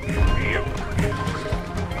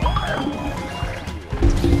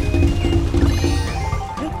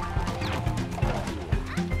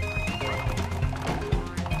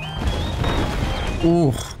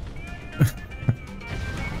 Ooh.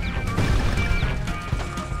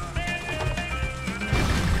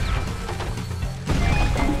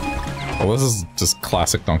 Well, this is just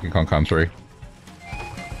classic Donkey Kong Country.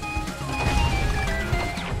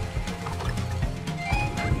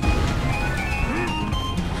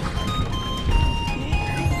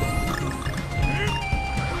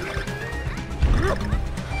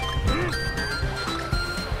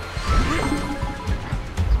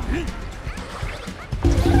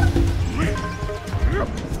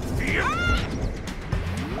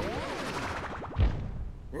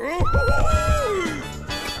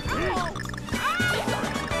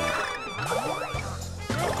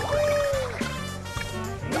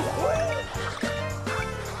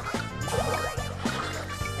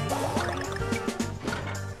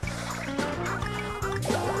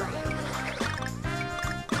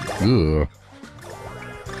 Ugh.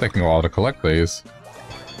 Taking a while to collect these.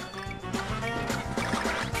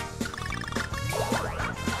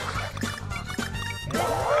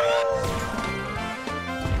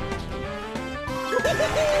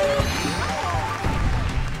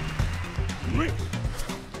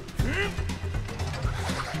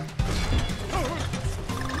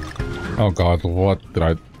 Oh god, what did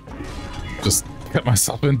I just get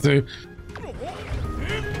myself into?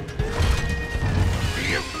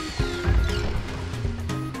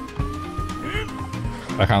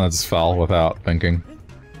 I kind of just fell without thinking.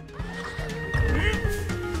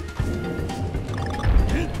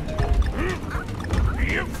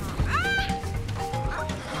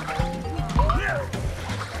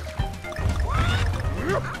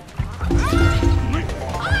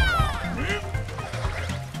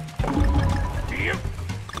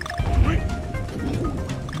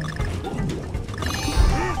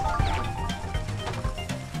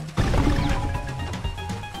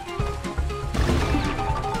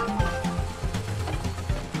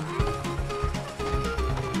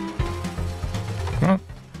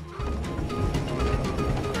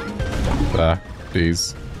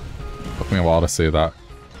 Jeez. Took me a while to see that.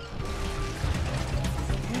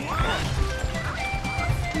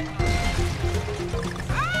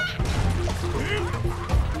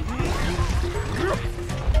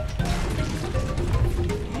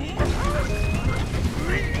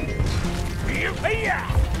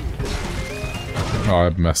 Oh, I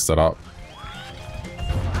messed it up.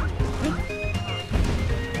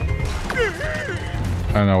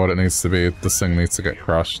 I know what it needs to be. This thing needs to get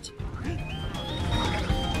crushed.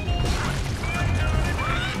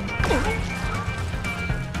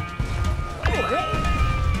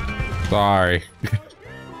 Sorry.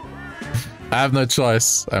 I have no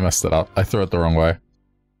choice. I messed it up. I threw it the wrong way.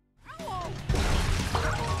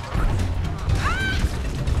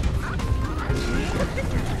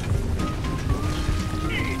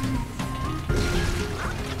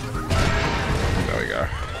 There we go.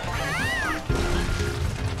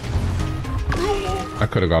 I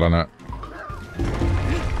could have gotten it.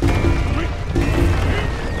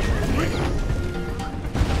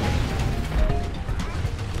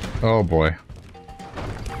 Oh boy.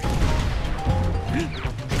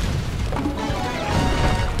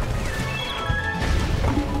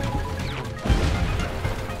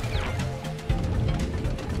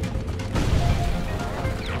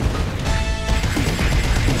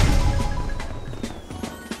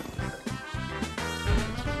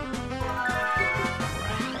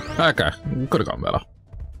 Okay, could have gone better.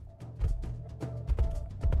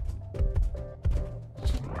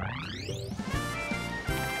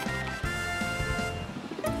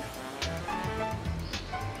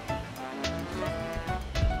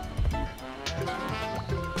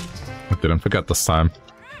 I didn't forget this time.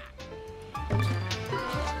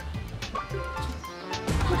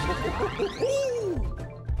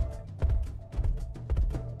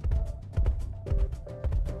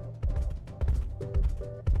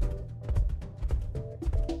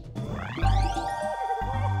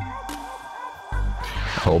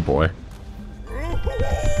 Oh boy.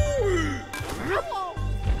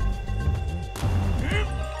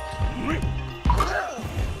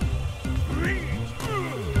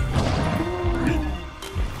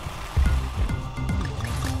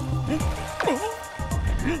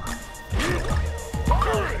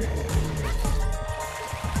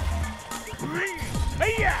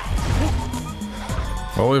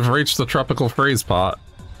 Well, we've reached the tropical freeze part.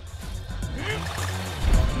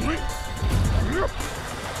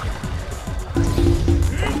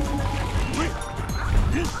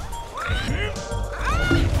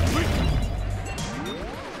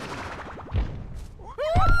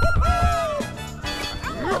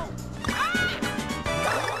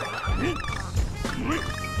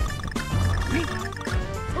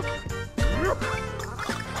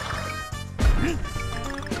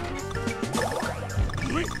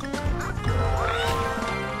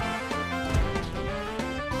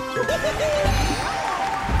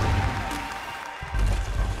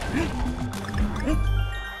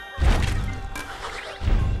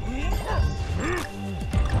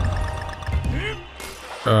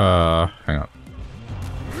 Hang on.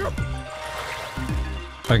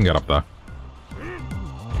 I can get up there.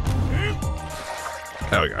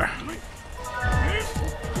 There we go.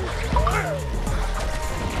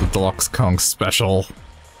 The Deluxe Kong Special.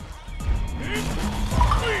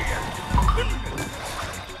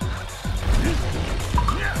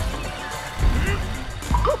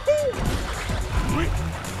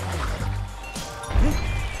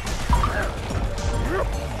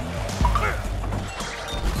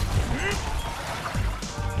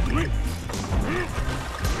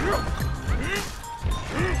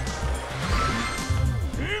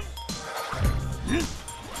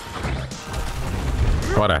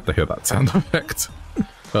 Why'd I have to hear that sound effect?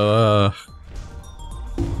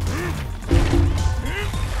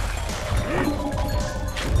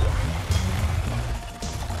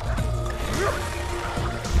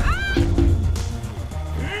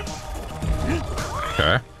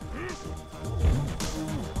 Okay.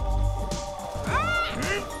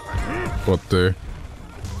 What the?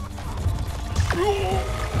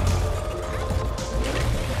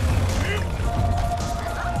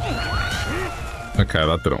 Okay,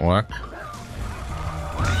 that didn't work.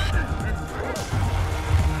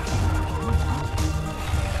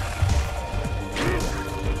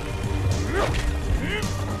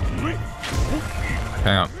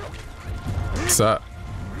 Hang on. What's that?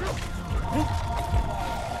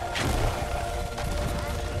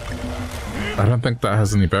 I don't think that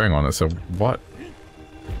has any bearing on it, so what?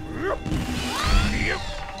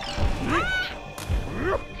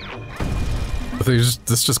 I think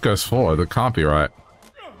this just goes forward. It can't be right.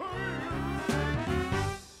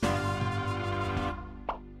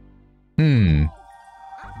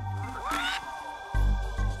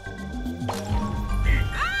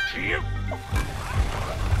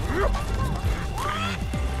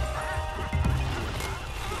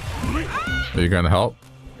 Are you going to help?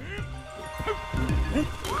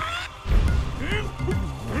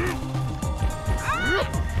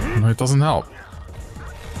 No, it doesn't help.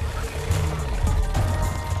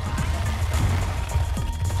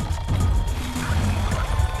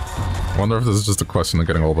 I wonder if this is just a question of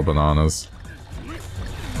getting all the bananas.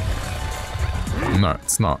 No,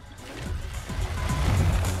 it's not.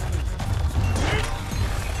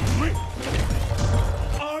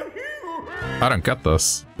 I don't get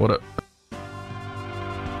this. What it...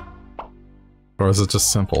 Or is it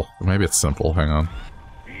just simple? Maybe it's simple, hang on.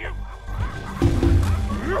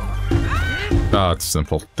 Ah, it's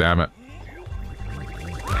simple, damn it.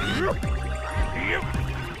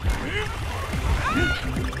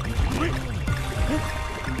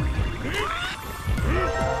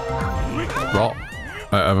 Well,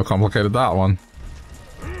 I overcomplicated that one.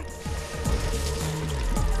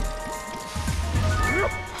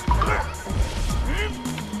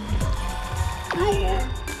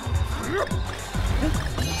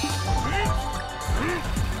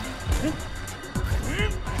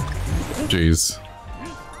 Jeez.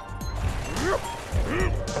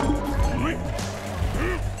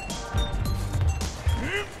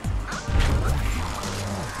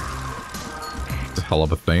 It's a hell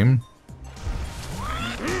of a theme.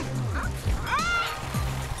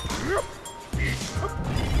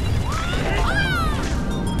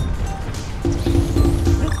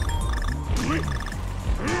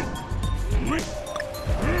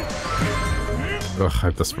 Ugh,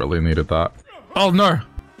 I desperately needed that. Oh no!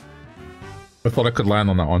 I thought I could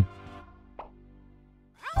land on that one.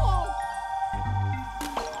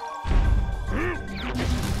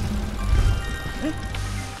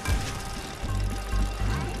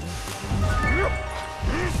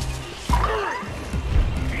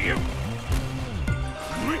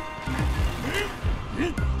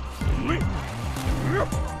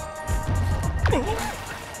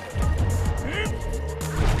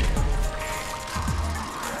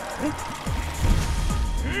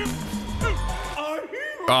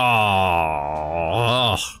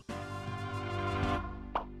 Oh.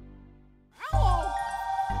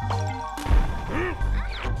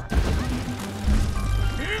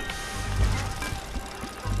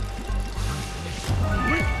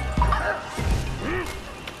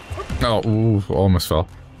 Oh, ooh, almost fell.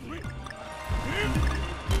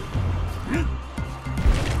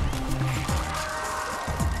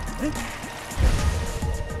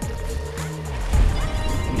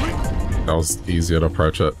 That was easier to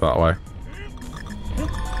approach it that way.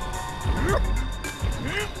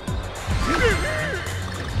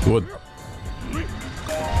 Wood.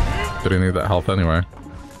 Didn't need that health anyway.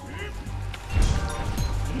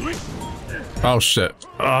 Oh shit.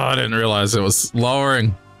 Oh, I didn't realize it was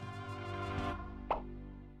lowering.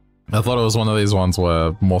 I thought it was one of these ones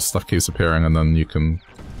where more stuff keeps appearing and then you can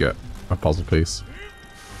get a puzzle piece.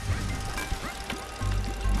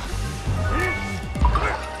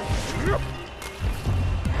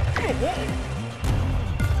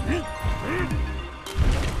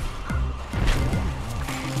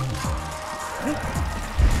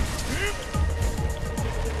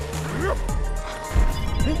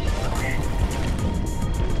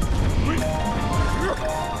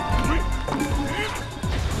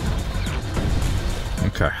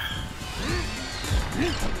 Okay.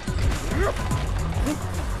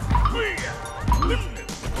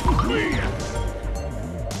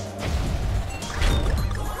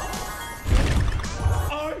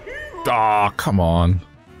 Aw, come on.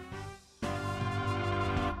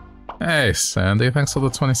 Hey, Sandy, thanks for the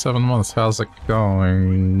 27 months. How's it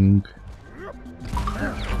going?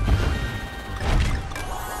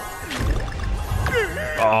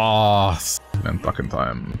 Oh, man, fucking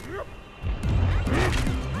time.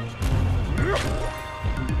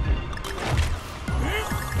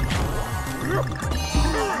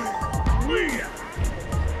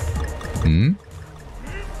 Hmm?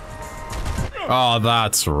 Oh,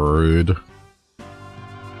 that's rude.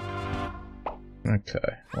 Okay,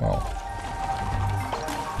 well.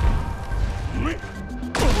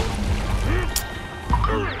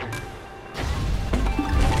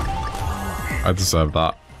 I deserve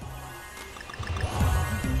that.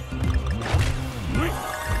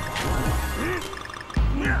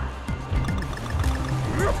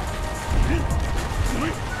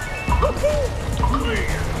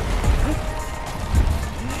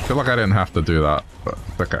 I feel like I didn't have to do that, but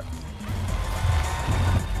okay.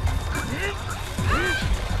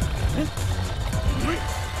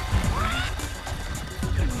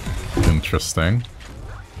 Interesting.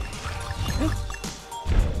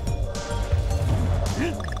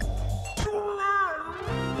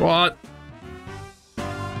 What?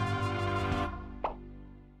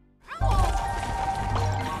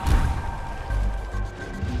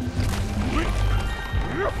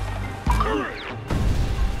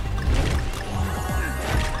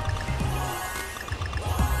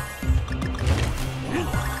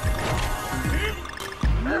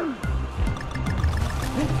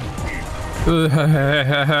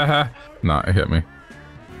 Nah, it hit me.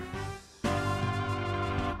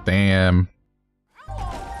 Damn.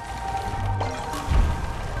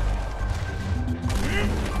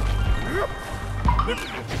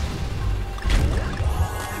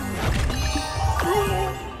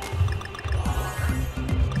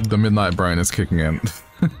 The midnight brain is kicking in.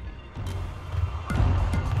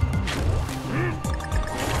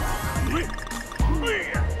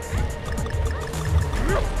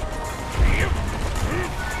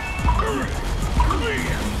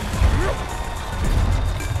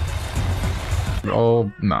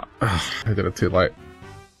 Oh, nah. I did it too late.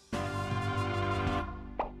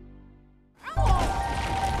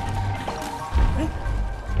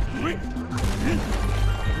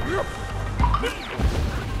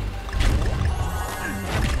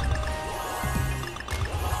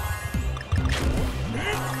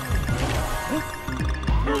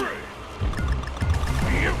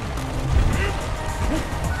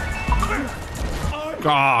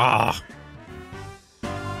 Ah!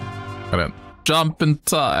 I didn't jump in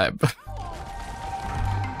time.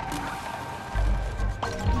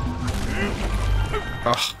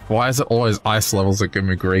 Ugh, why is it always ice levels that give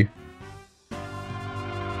me grief?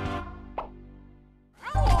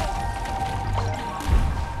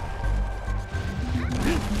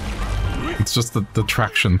 It's just the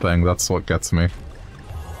traction thing, that's what gets me.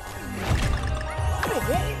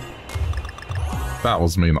 That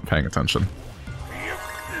was me not paying attention.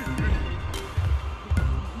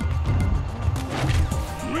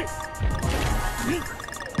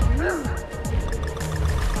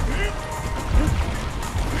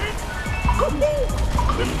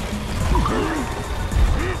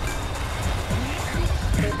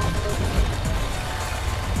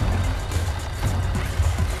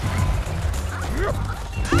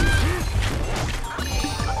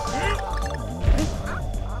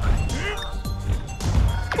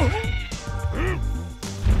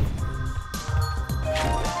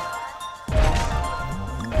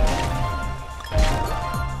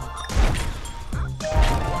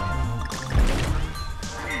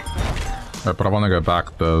 But I want to go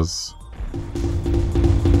back. There's...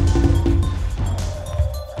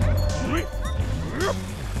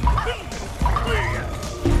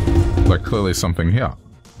 like clearly something here.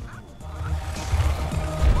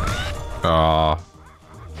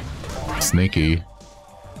 Sneaky.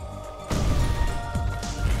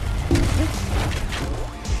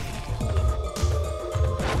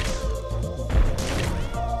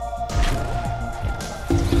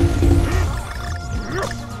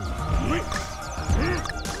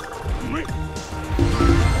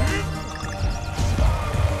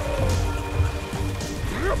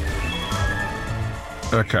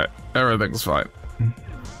 Okay, everything's fine.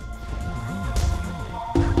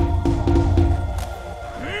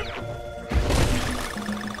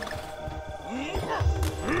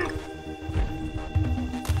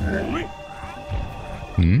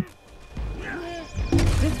 Hmm?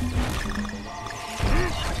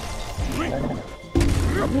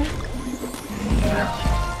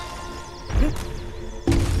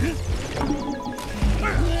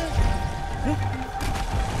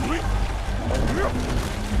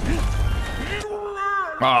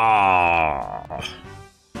 Ah.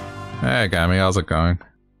 Hey, Gammy, how's it going?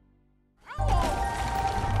 You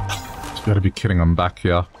gotta be kidding, I'm back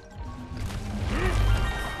here.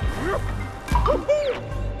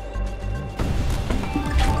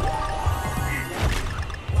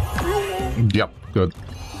 Yep, good.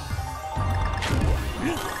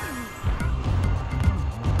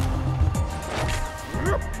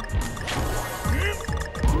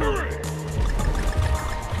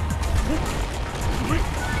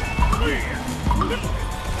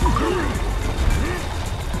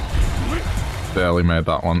 Barely made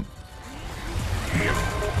that one.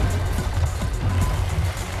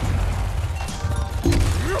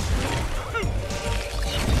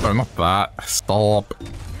 Oh, not that. Stop.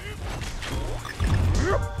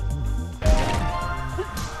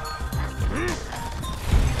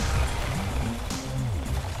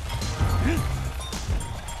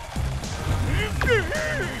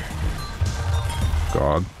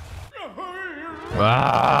 God.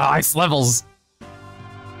 Ah, ice levels!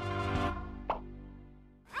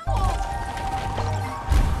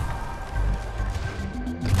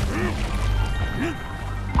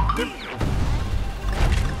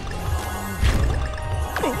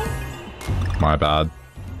 My bad.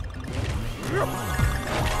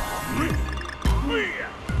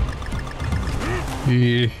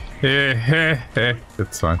 It's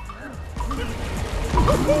fine.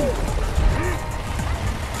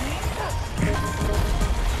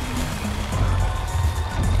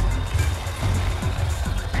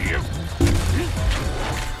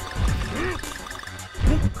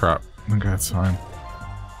 Crap. Okay, it's fine.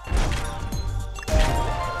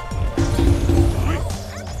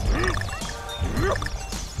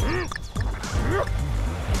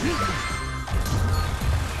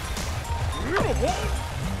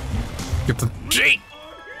 Get the G!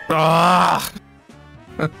 Ah!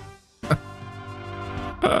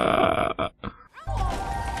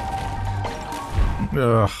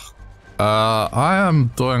 Ugh. I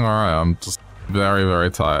am doing alright. I'm just very,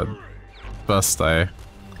 very tired. First day.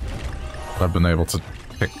 I've been able to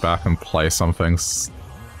kick back and play some things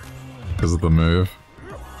because of the move.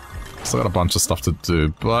 Still got a bunch of stuff to do,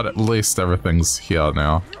 but at least everything's here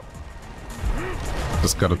now.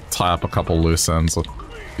 Just gotta tie up a couple loose ends with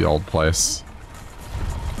the old place.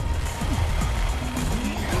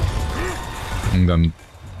 And then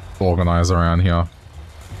organize around here.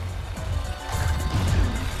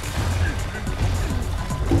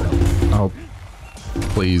 Oh,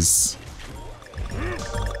 please.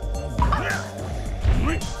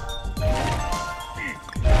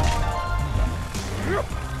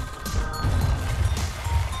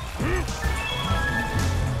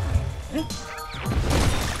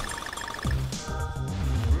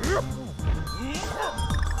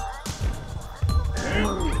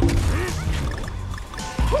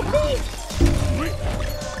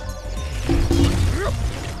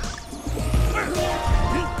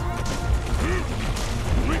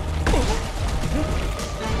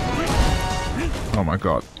 Oh my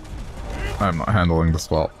god. I'm not handling this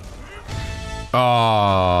well.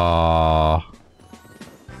 Ah,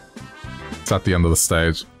 it's at the end of the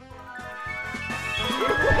stage.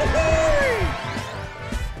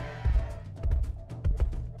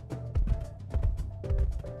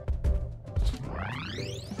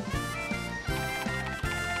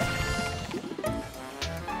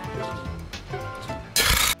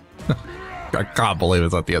 I can't believe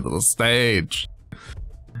it's at the end of the stage.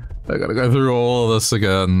 I gotta go through all of this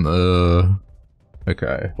again.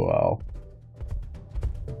 Okay, wow.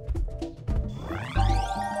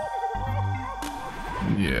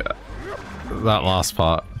 Yeah, that last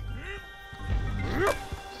part.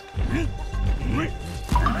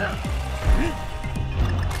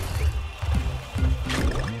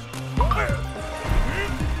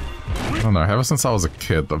 I don't know, ever since I was a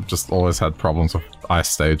kid, I've just always had problems with ice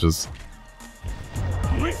stages.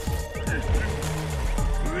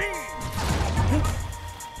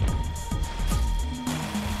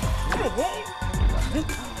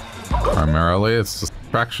 Primarily, it's just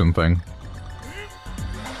a traction thing.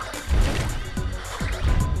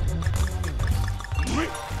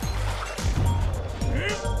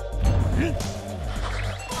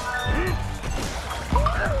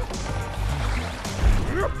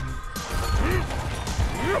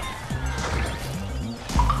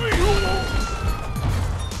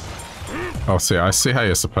 Oh, see, I see how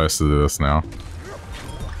you're supposed to do this now.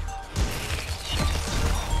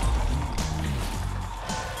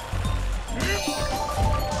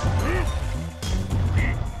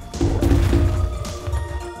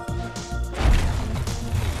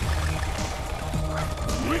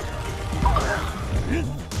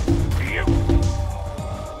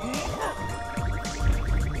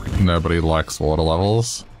 Nobody likes water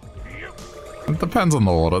levels. It depends on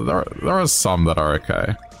the water. There are some that are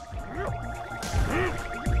okay.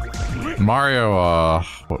 Mario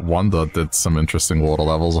Wonder did some interesting water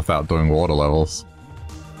levels without doing water levels.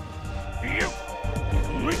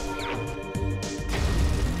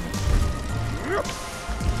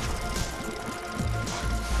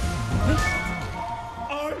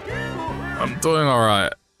 I'm doing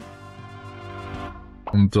alright.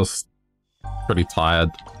 I'm just pretty tired.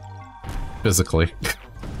 Physically.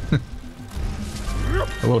 A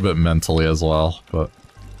little bit mentally as well, but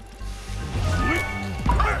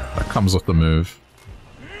that comes with the move.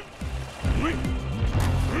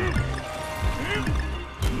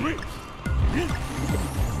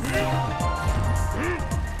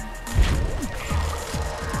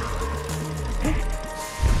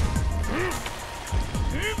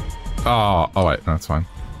 Oh wait, no, it's fine.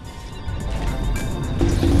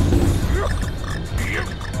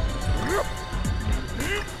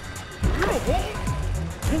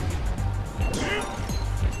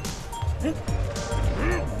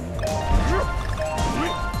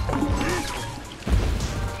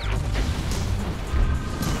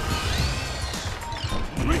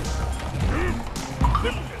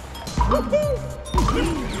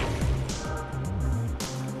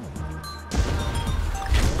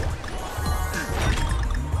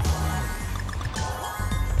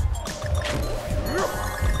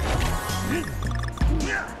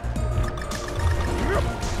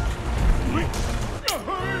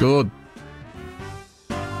 Good.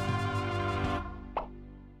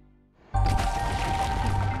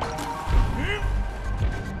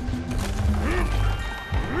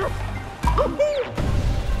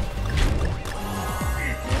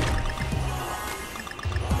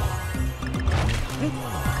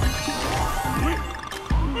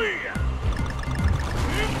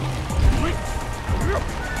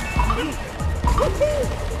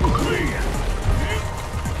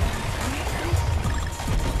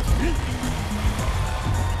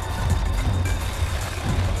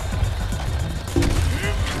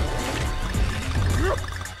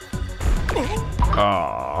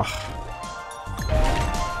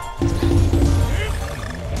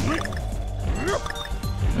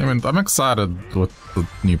 I mean, I'm excited with the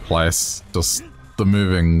new place. Just the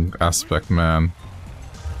moving aspect, man.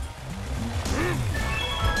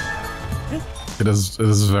 It is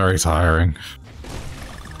very tiring.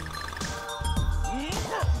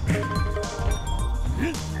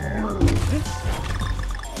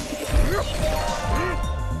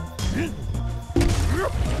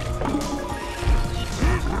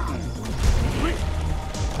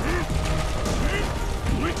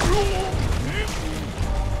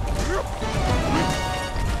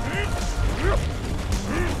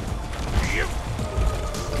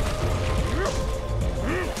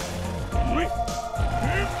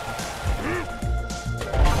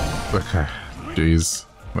 Okay, jeez.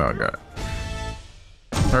 Okay.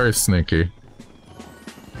 Very sneaky.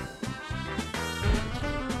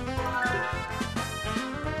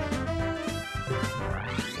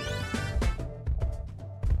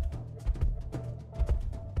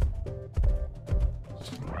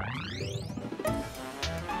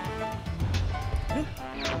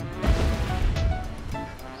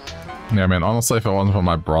 Yeah, I mean, honestly, if it wasn't for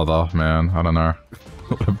my brother, man, I don't know.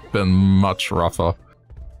 It would have been much rougher.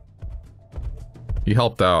 He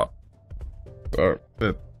helped out. So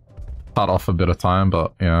it cut off a bit of time,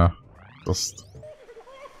 but yeah, just...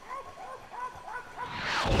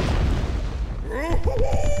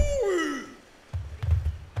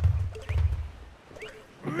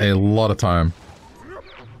 a lot of time.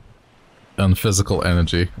 And physical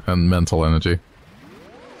energy, and mental energy.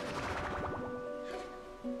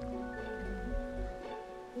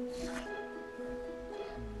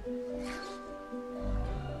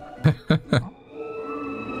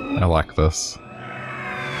 I like this.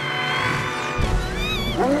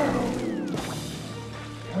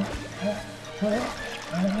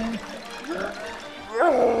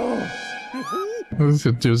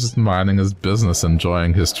 He was just minding his business,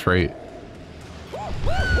 enjoying his treat.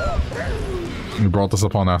 We brought this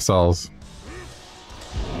upon ourselves.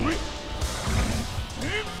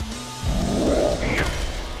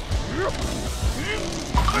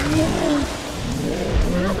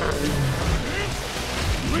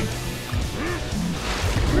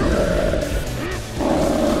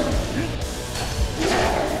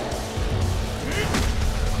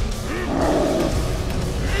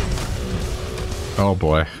 Oh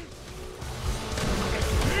boy.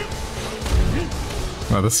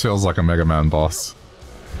 Oh, this feels like a Mega Man boss.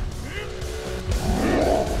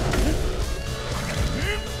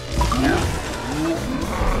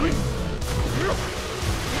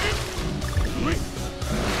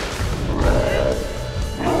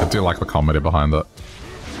 I do like the comedy behind it.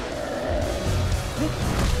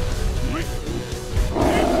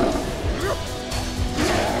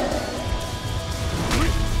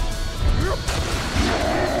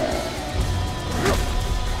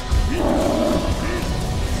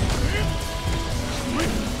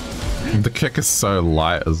 The kick is so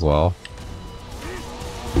light as well.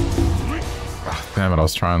 Oh, damn it, I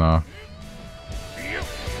was trying to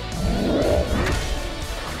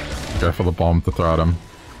go for the bomb to throw at him.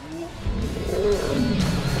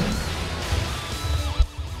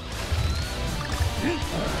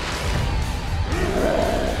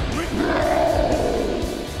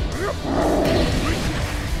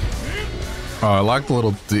 Oh, I like the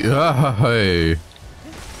little hey.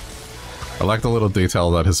 I like the little detail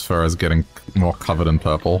that his fur is getting more covered in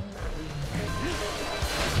purple.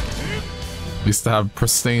 Used to have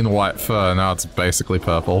pristine white fur, now it's basically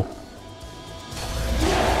purple.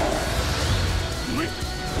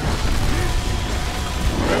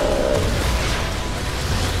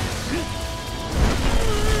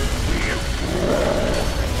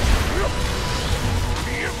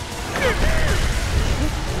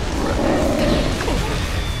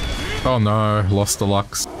 Oh no, lost the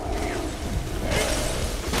Lux.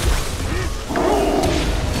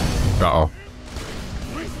 Uh-oh.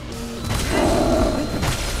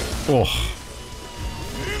 Oh.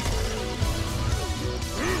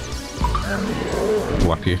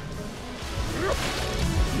 Lucky.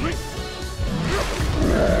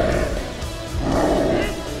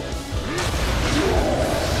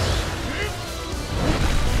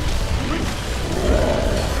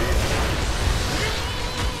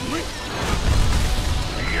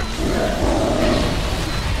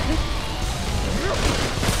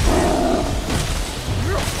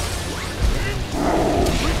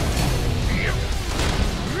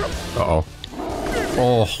 Uh-oh.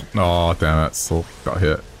 Oh, damn it. Still got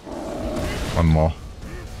hit. One more.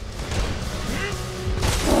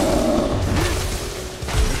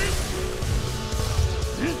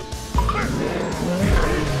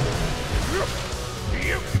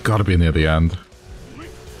 Gotta be near the end.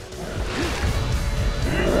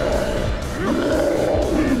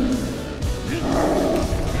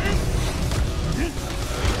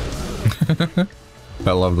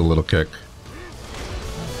 I love the little kick.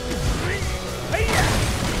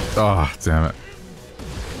 Oh, damn it.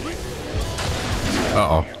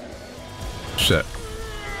 Uh-oh. Shit.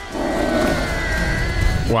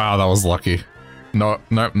 Wow, that was lucky. No,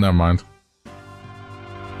 nope, never mind.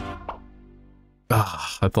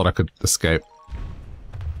 Ah, I thought I could escape.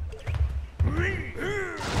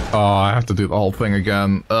 Oh, I have to do the whole thing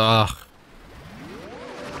again. Ugh.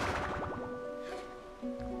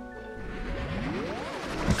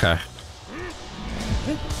 Okay.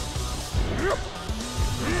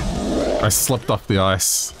 I slipped off the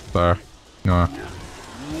ice there. No.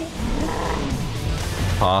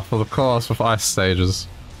 Half of the course with ice stages.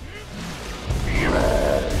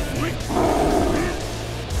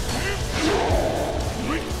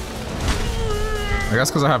 I guess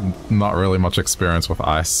because I have not really much experience with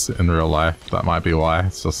ice in real life, that might be why.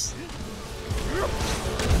 It's just...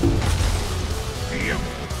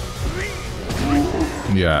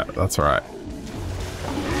 Yeah, that's right.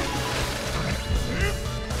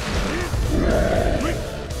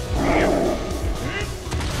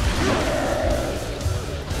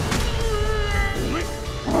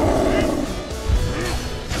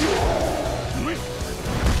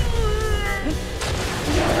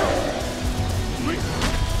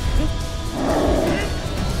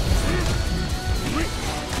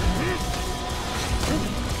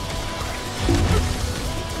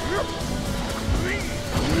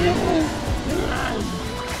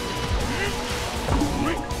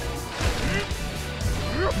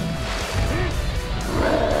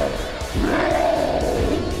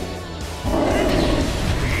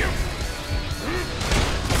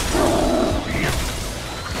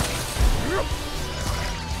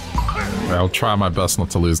 I'll try my best not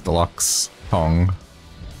to lose Deluxe Pong.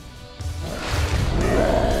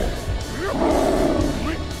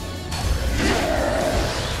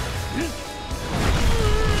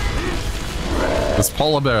 This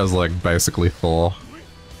polar bear is like basically Thor.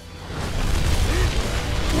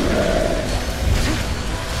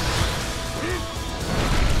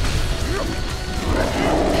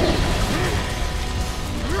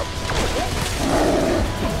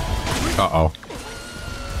 Uh-oh.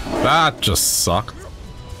 That just sucked.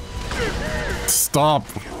 Stop.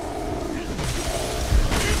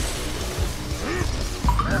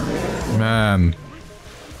 Man.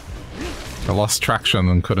 I lost traction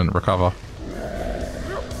and couldn't recover.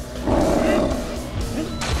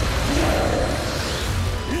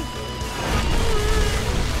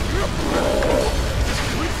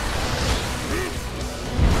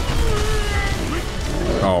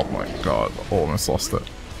 Oh my god, almost lost it.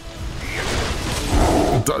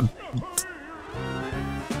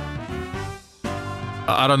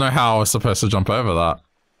 I don't know how I was supposed to jump over that.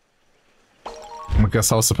 I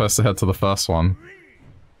guess I was supposed to head to the first one.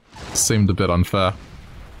 Seemed a bit unfair.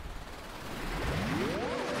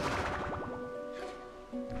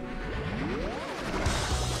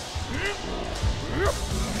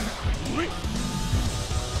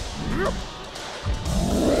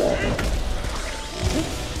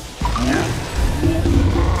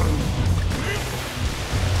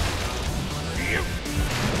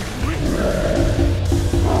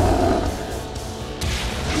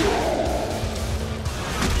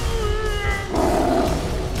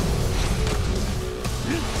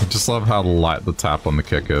 I just love how light the tap on the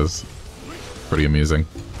kick is. Pretty amusing.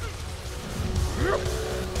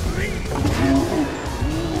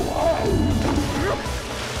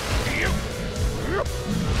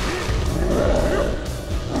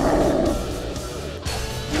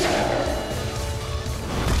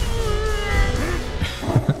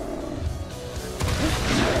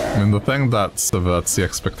 I mean, the thing that subverts the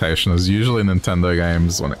expectation is usually Nintendo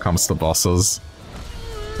games when it comes to bosses.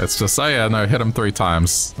 It's just, oh yeah, no, hit him 3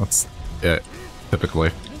 times. That's it, typically.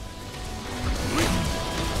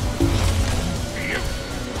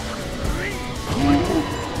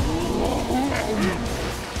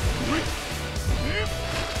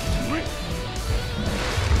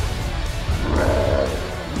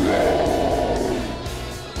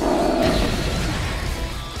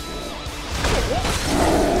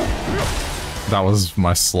 That was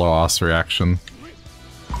my slow-ass reaction.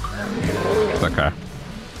 It's okay.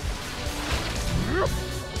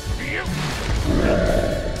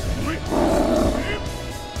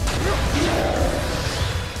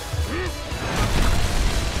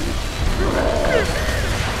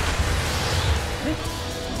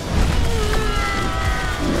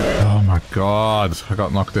 Oh my god, I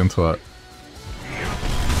got knocked into it.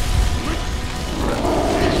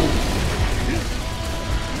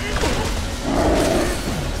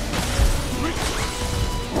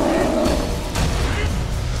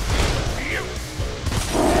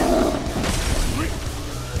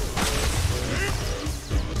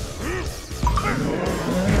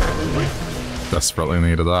 desperately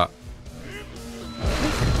needed that.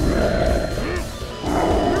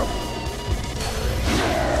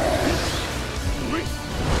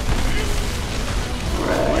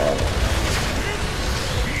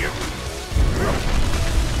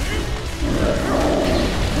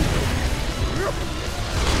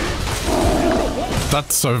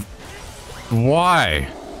 That's so... Why?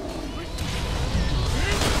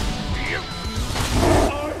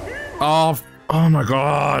 Oh my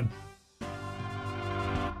god.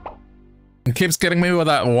 It keeps getting me with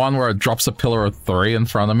that one where it drops a pillar of 3 in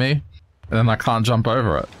front of me, and then I can't jump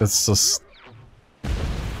over it. It's just...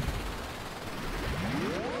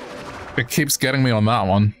 It keeps getting me on that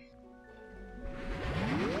one.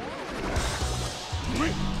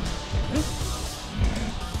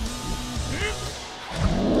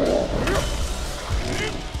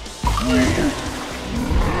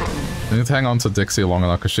 I need to hang on to Dixie long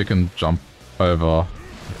enough because she can jump over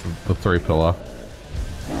the 3 pillar.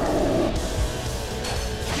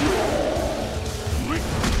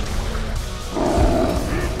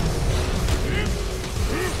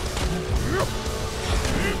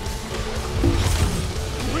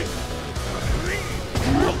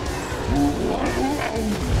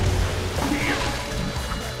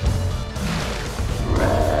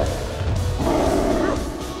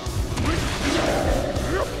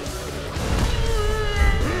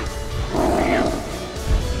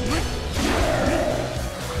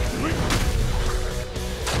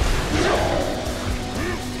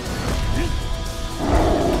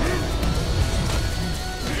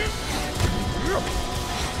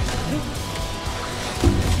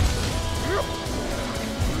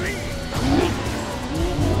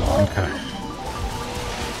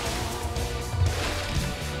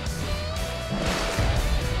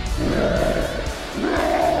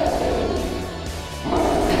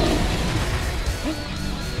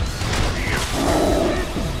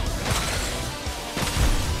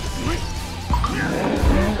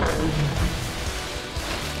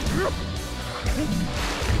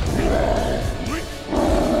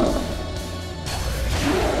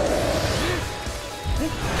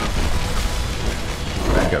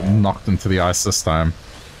 Get knocked into the ice this time.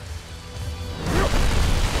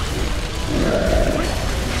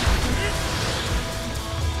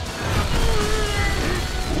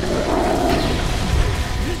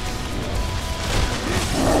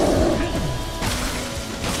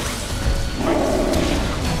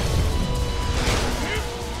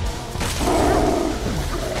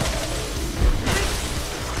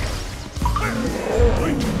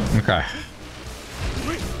 Okay.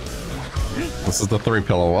 This is the 3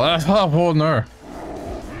 pillar. Oh no.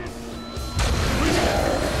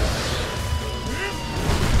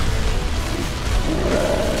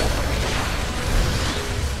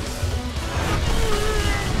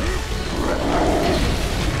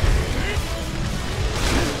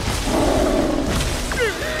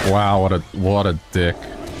 Wow, what a dick.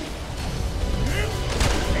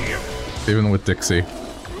 Even with Dixie.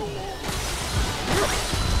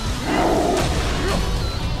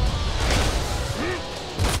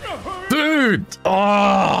 Dude!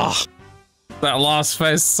 Oh, that last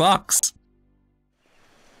phase sucks.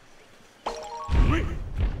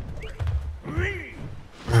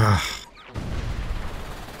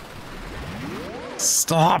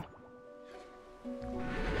 Stop.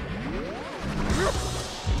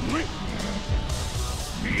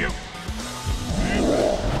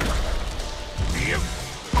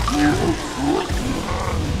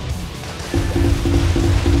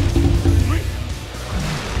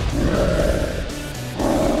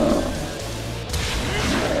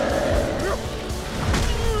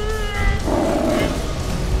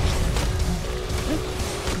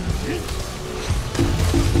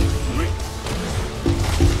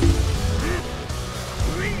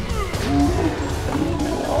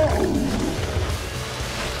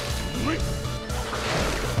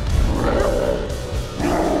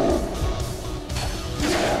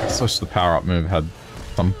 I wish the power-up move had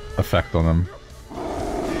some effect on him.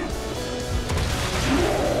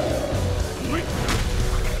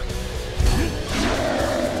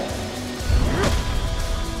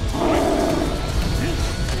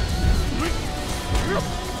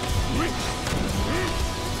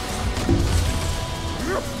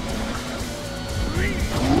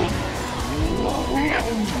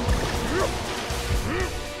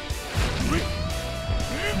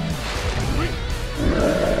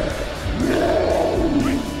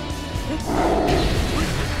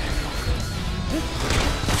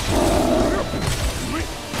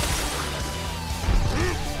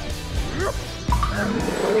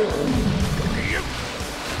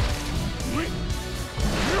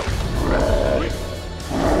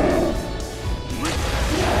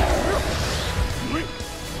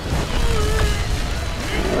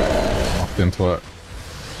 into it.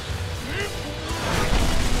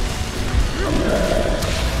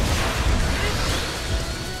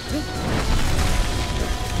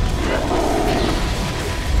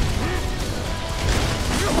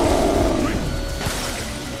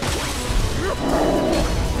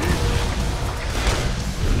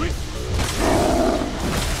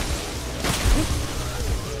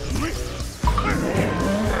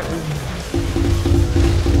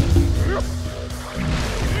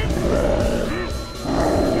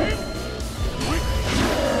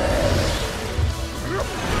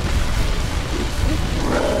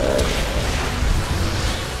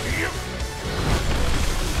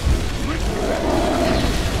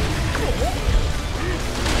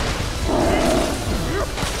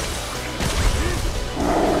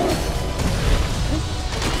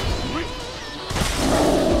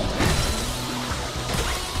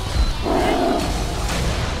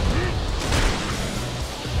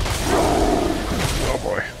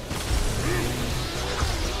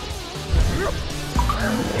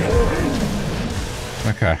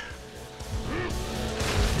 Okay.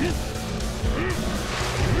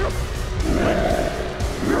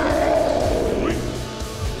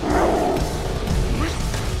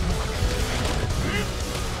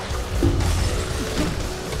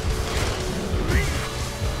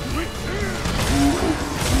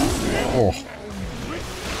 Oh.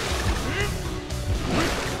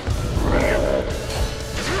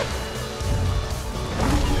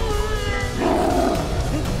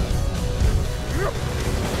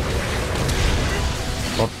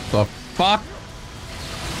 What the fuck?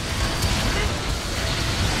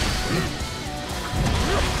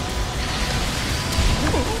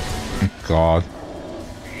 God.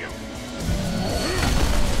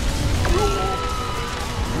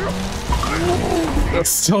 It's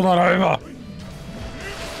still not over.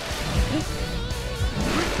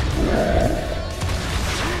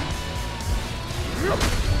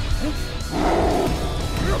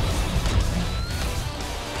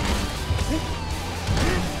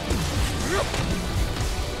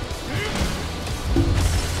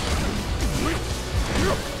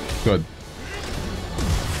 Good.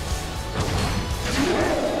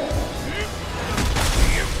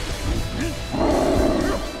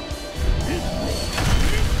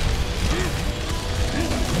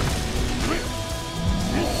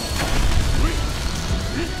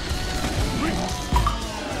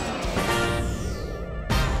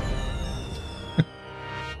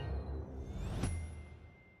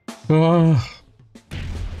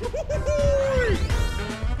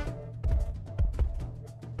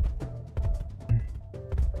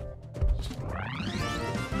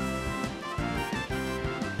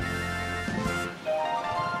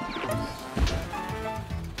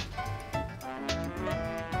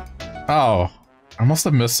 Oh, I must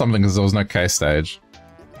have missed something because there was no K stage.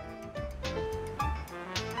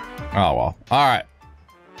 Oh well. Alright.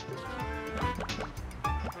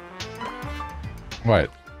 Wait,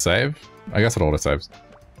 save? I guess it auto-saves.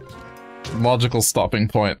 Logical stopping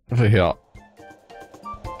point for here.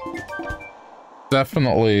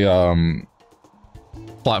 Definitely,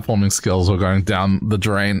 platforming skills were going down the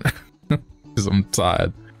drain because I'm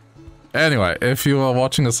tired. Anyway, if you are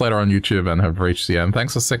watching this later on YouTube and have reached the end,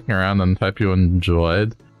 thanks for sticking around and hope you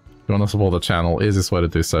enjoyed. If you want to support the channel, easiest way to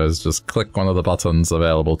do so is just click one of the buttons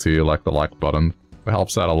available to you, like the like button. It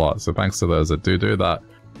helps out a lot, so thanks to those that do that.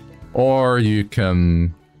 Or you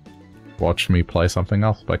can watch me play something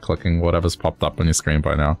else by clicking whatever's popped up on your screen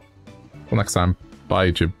by now. Till next time,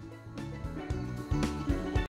 bye YouTube.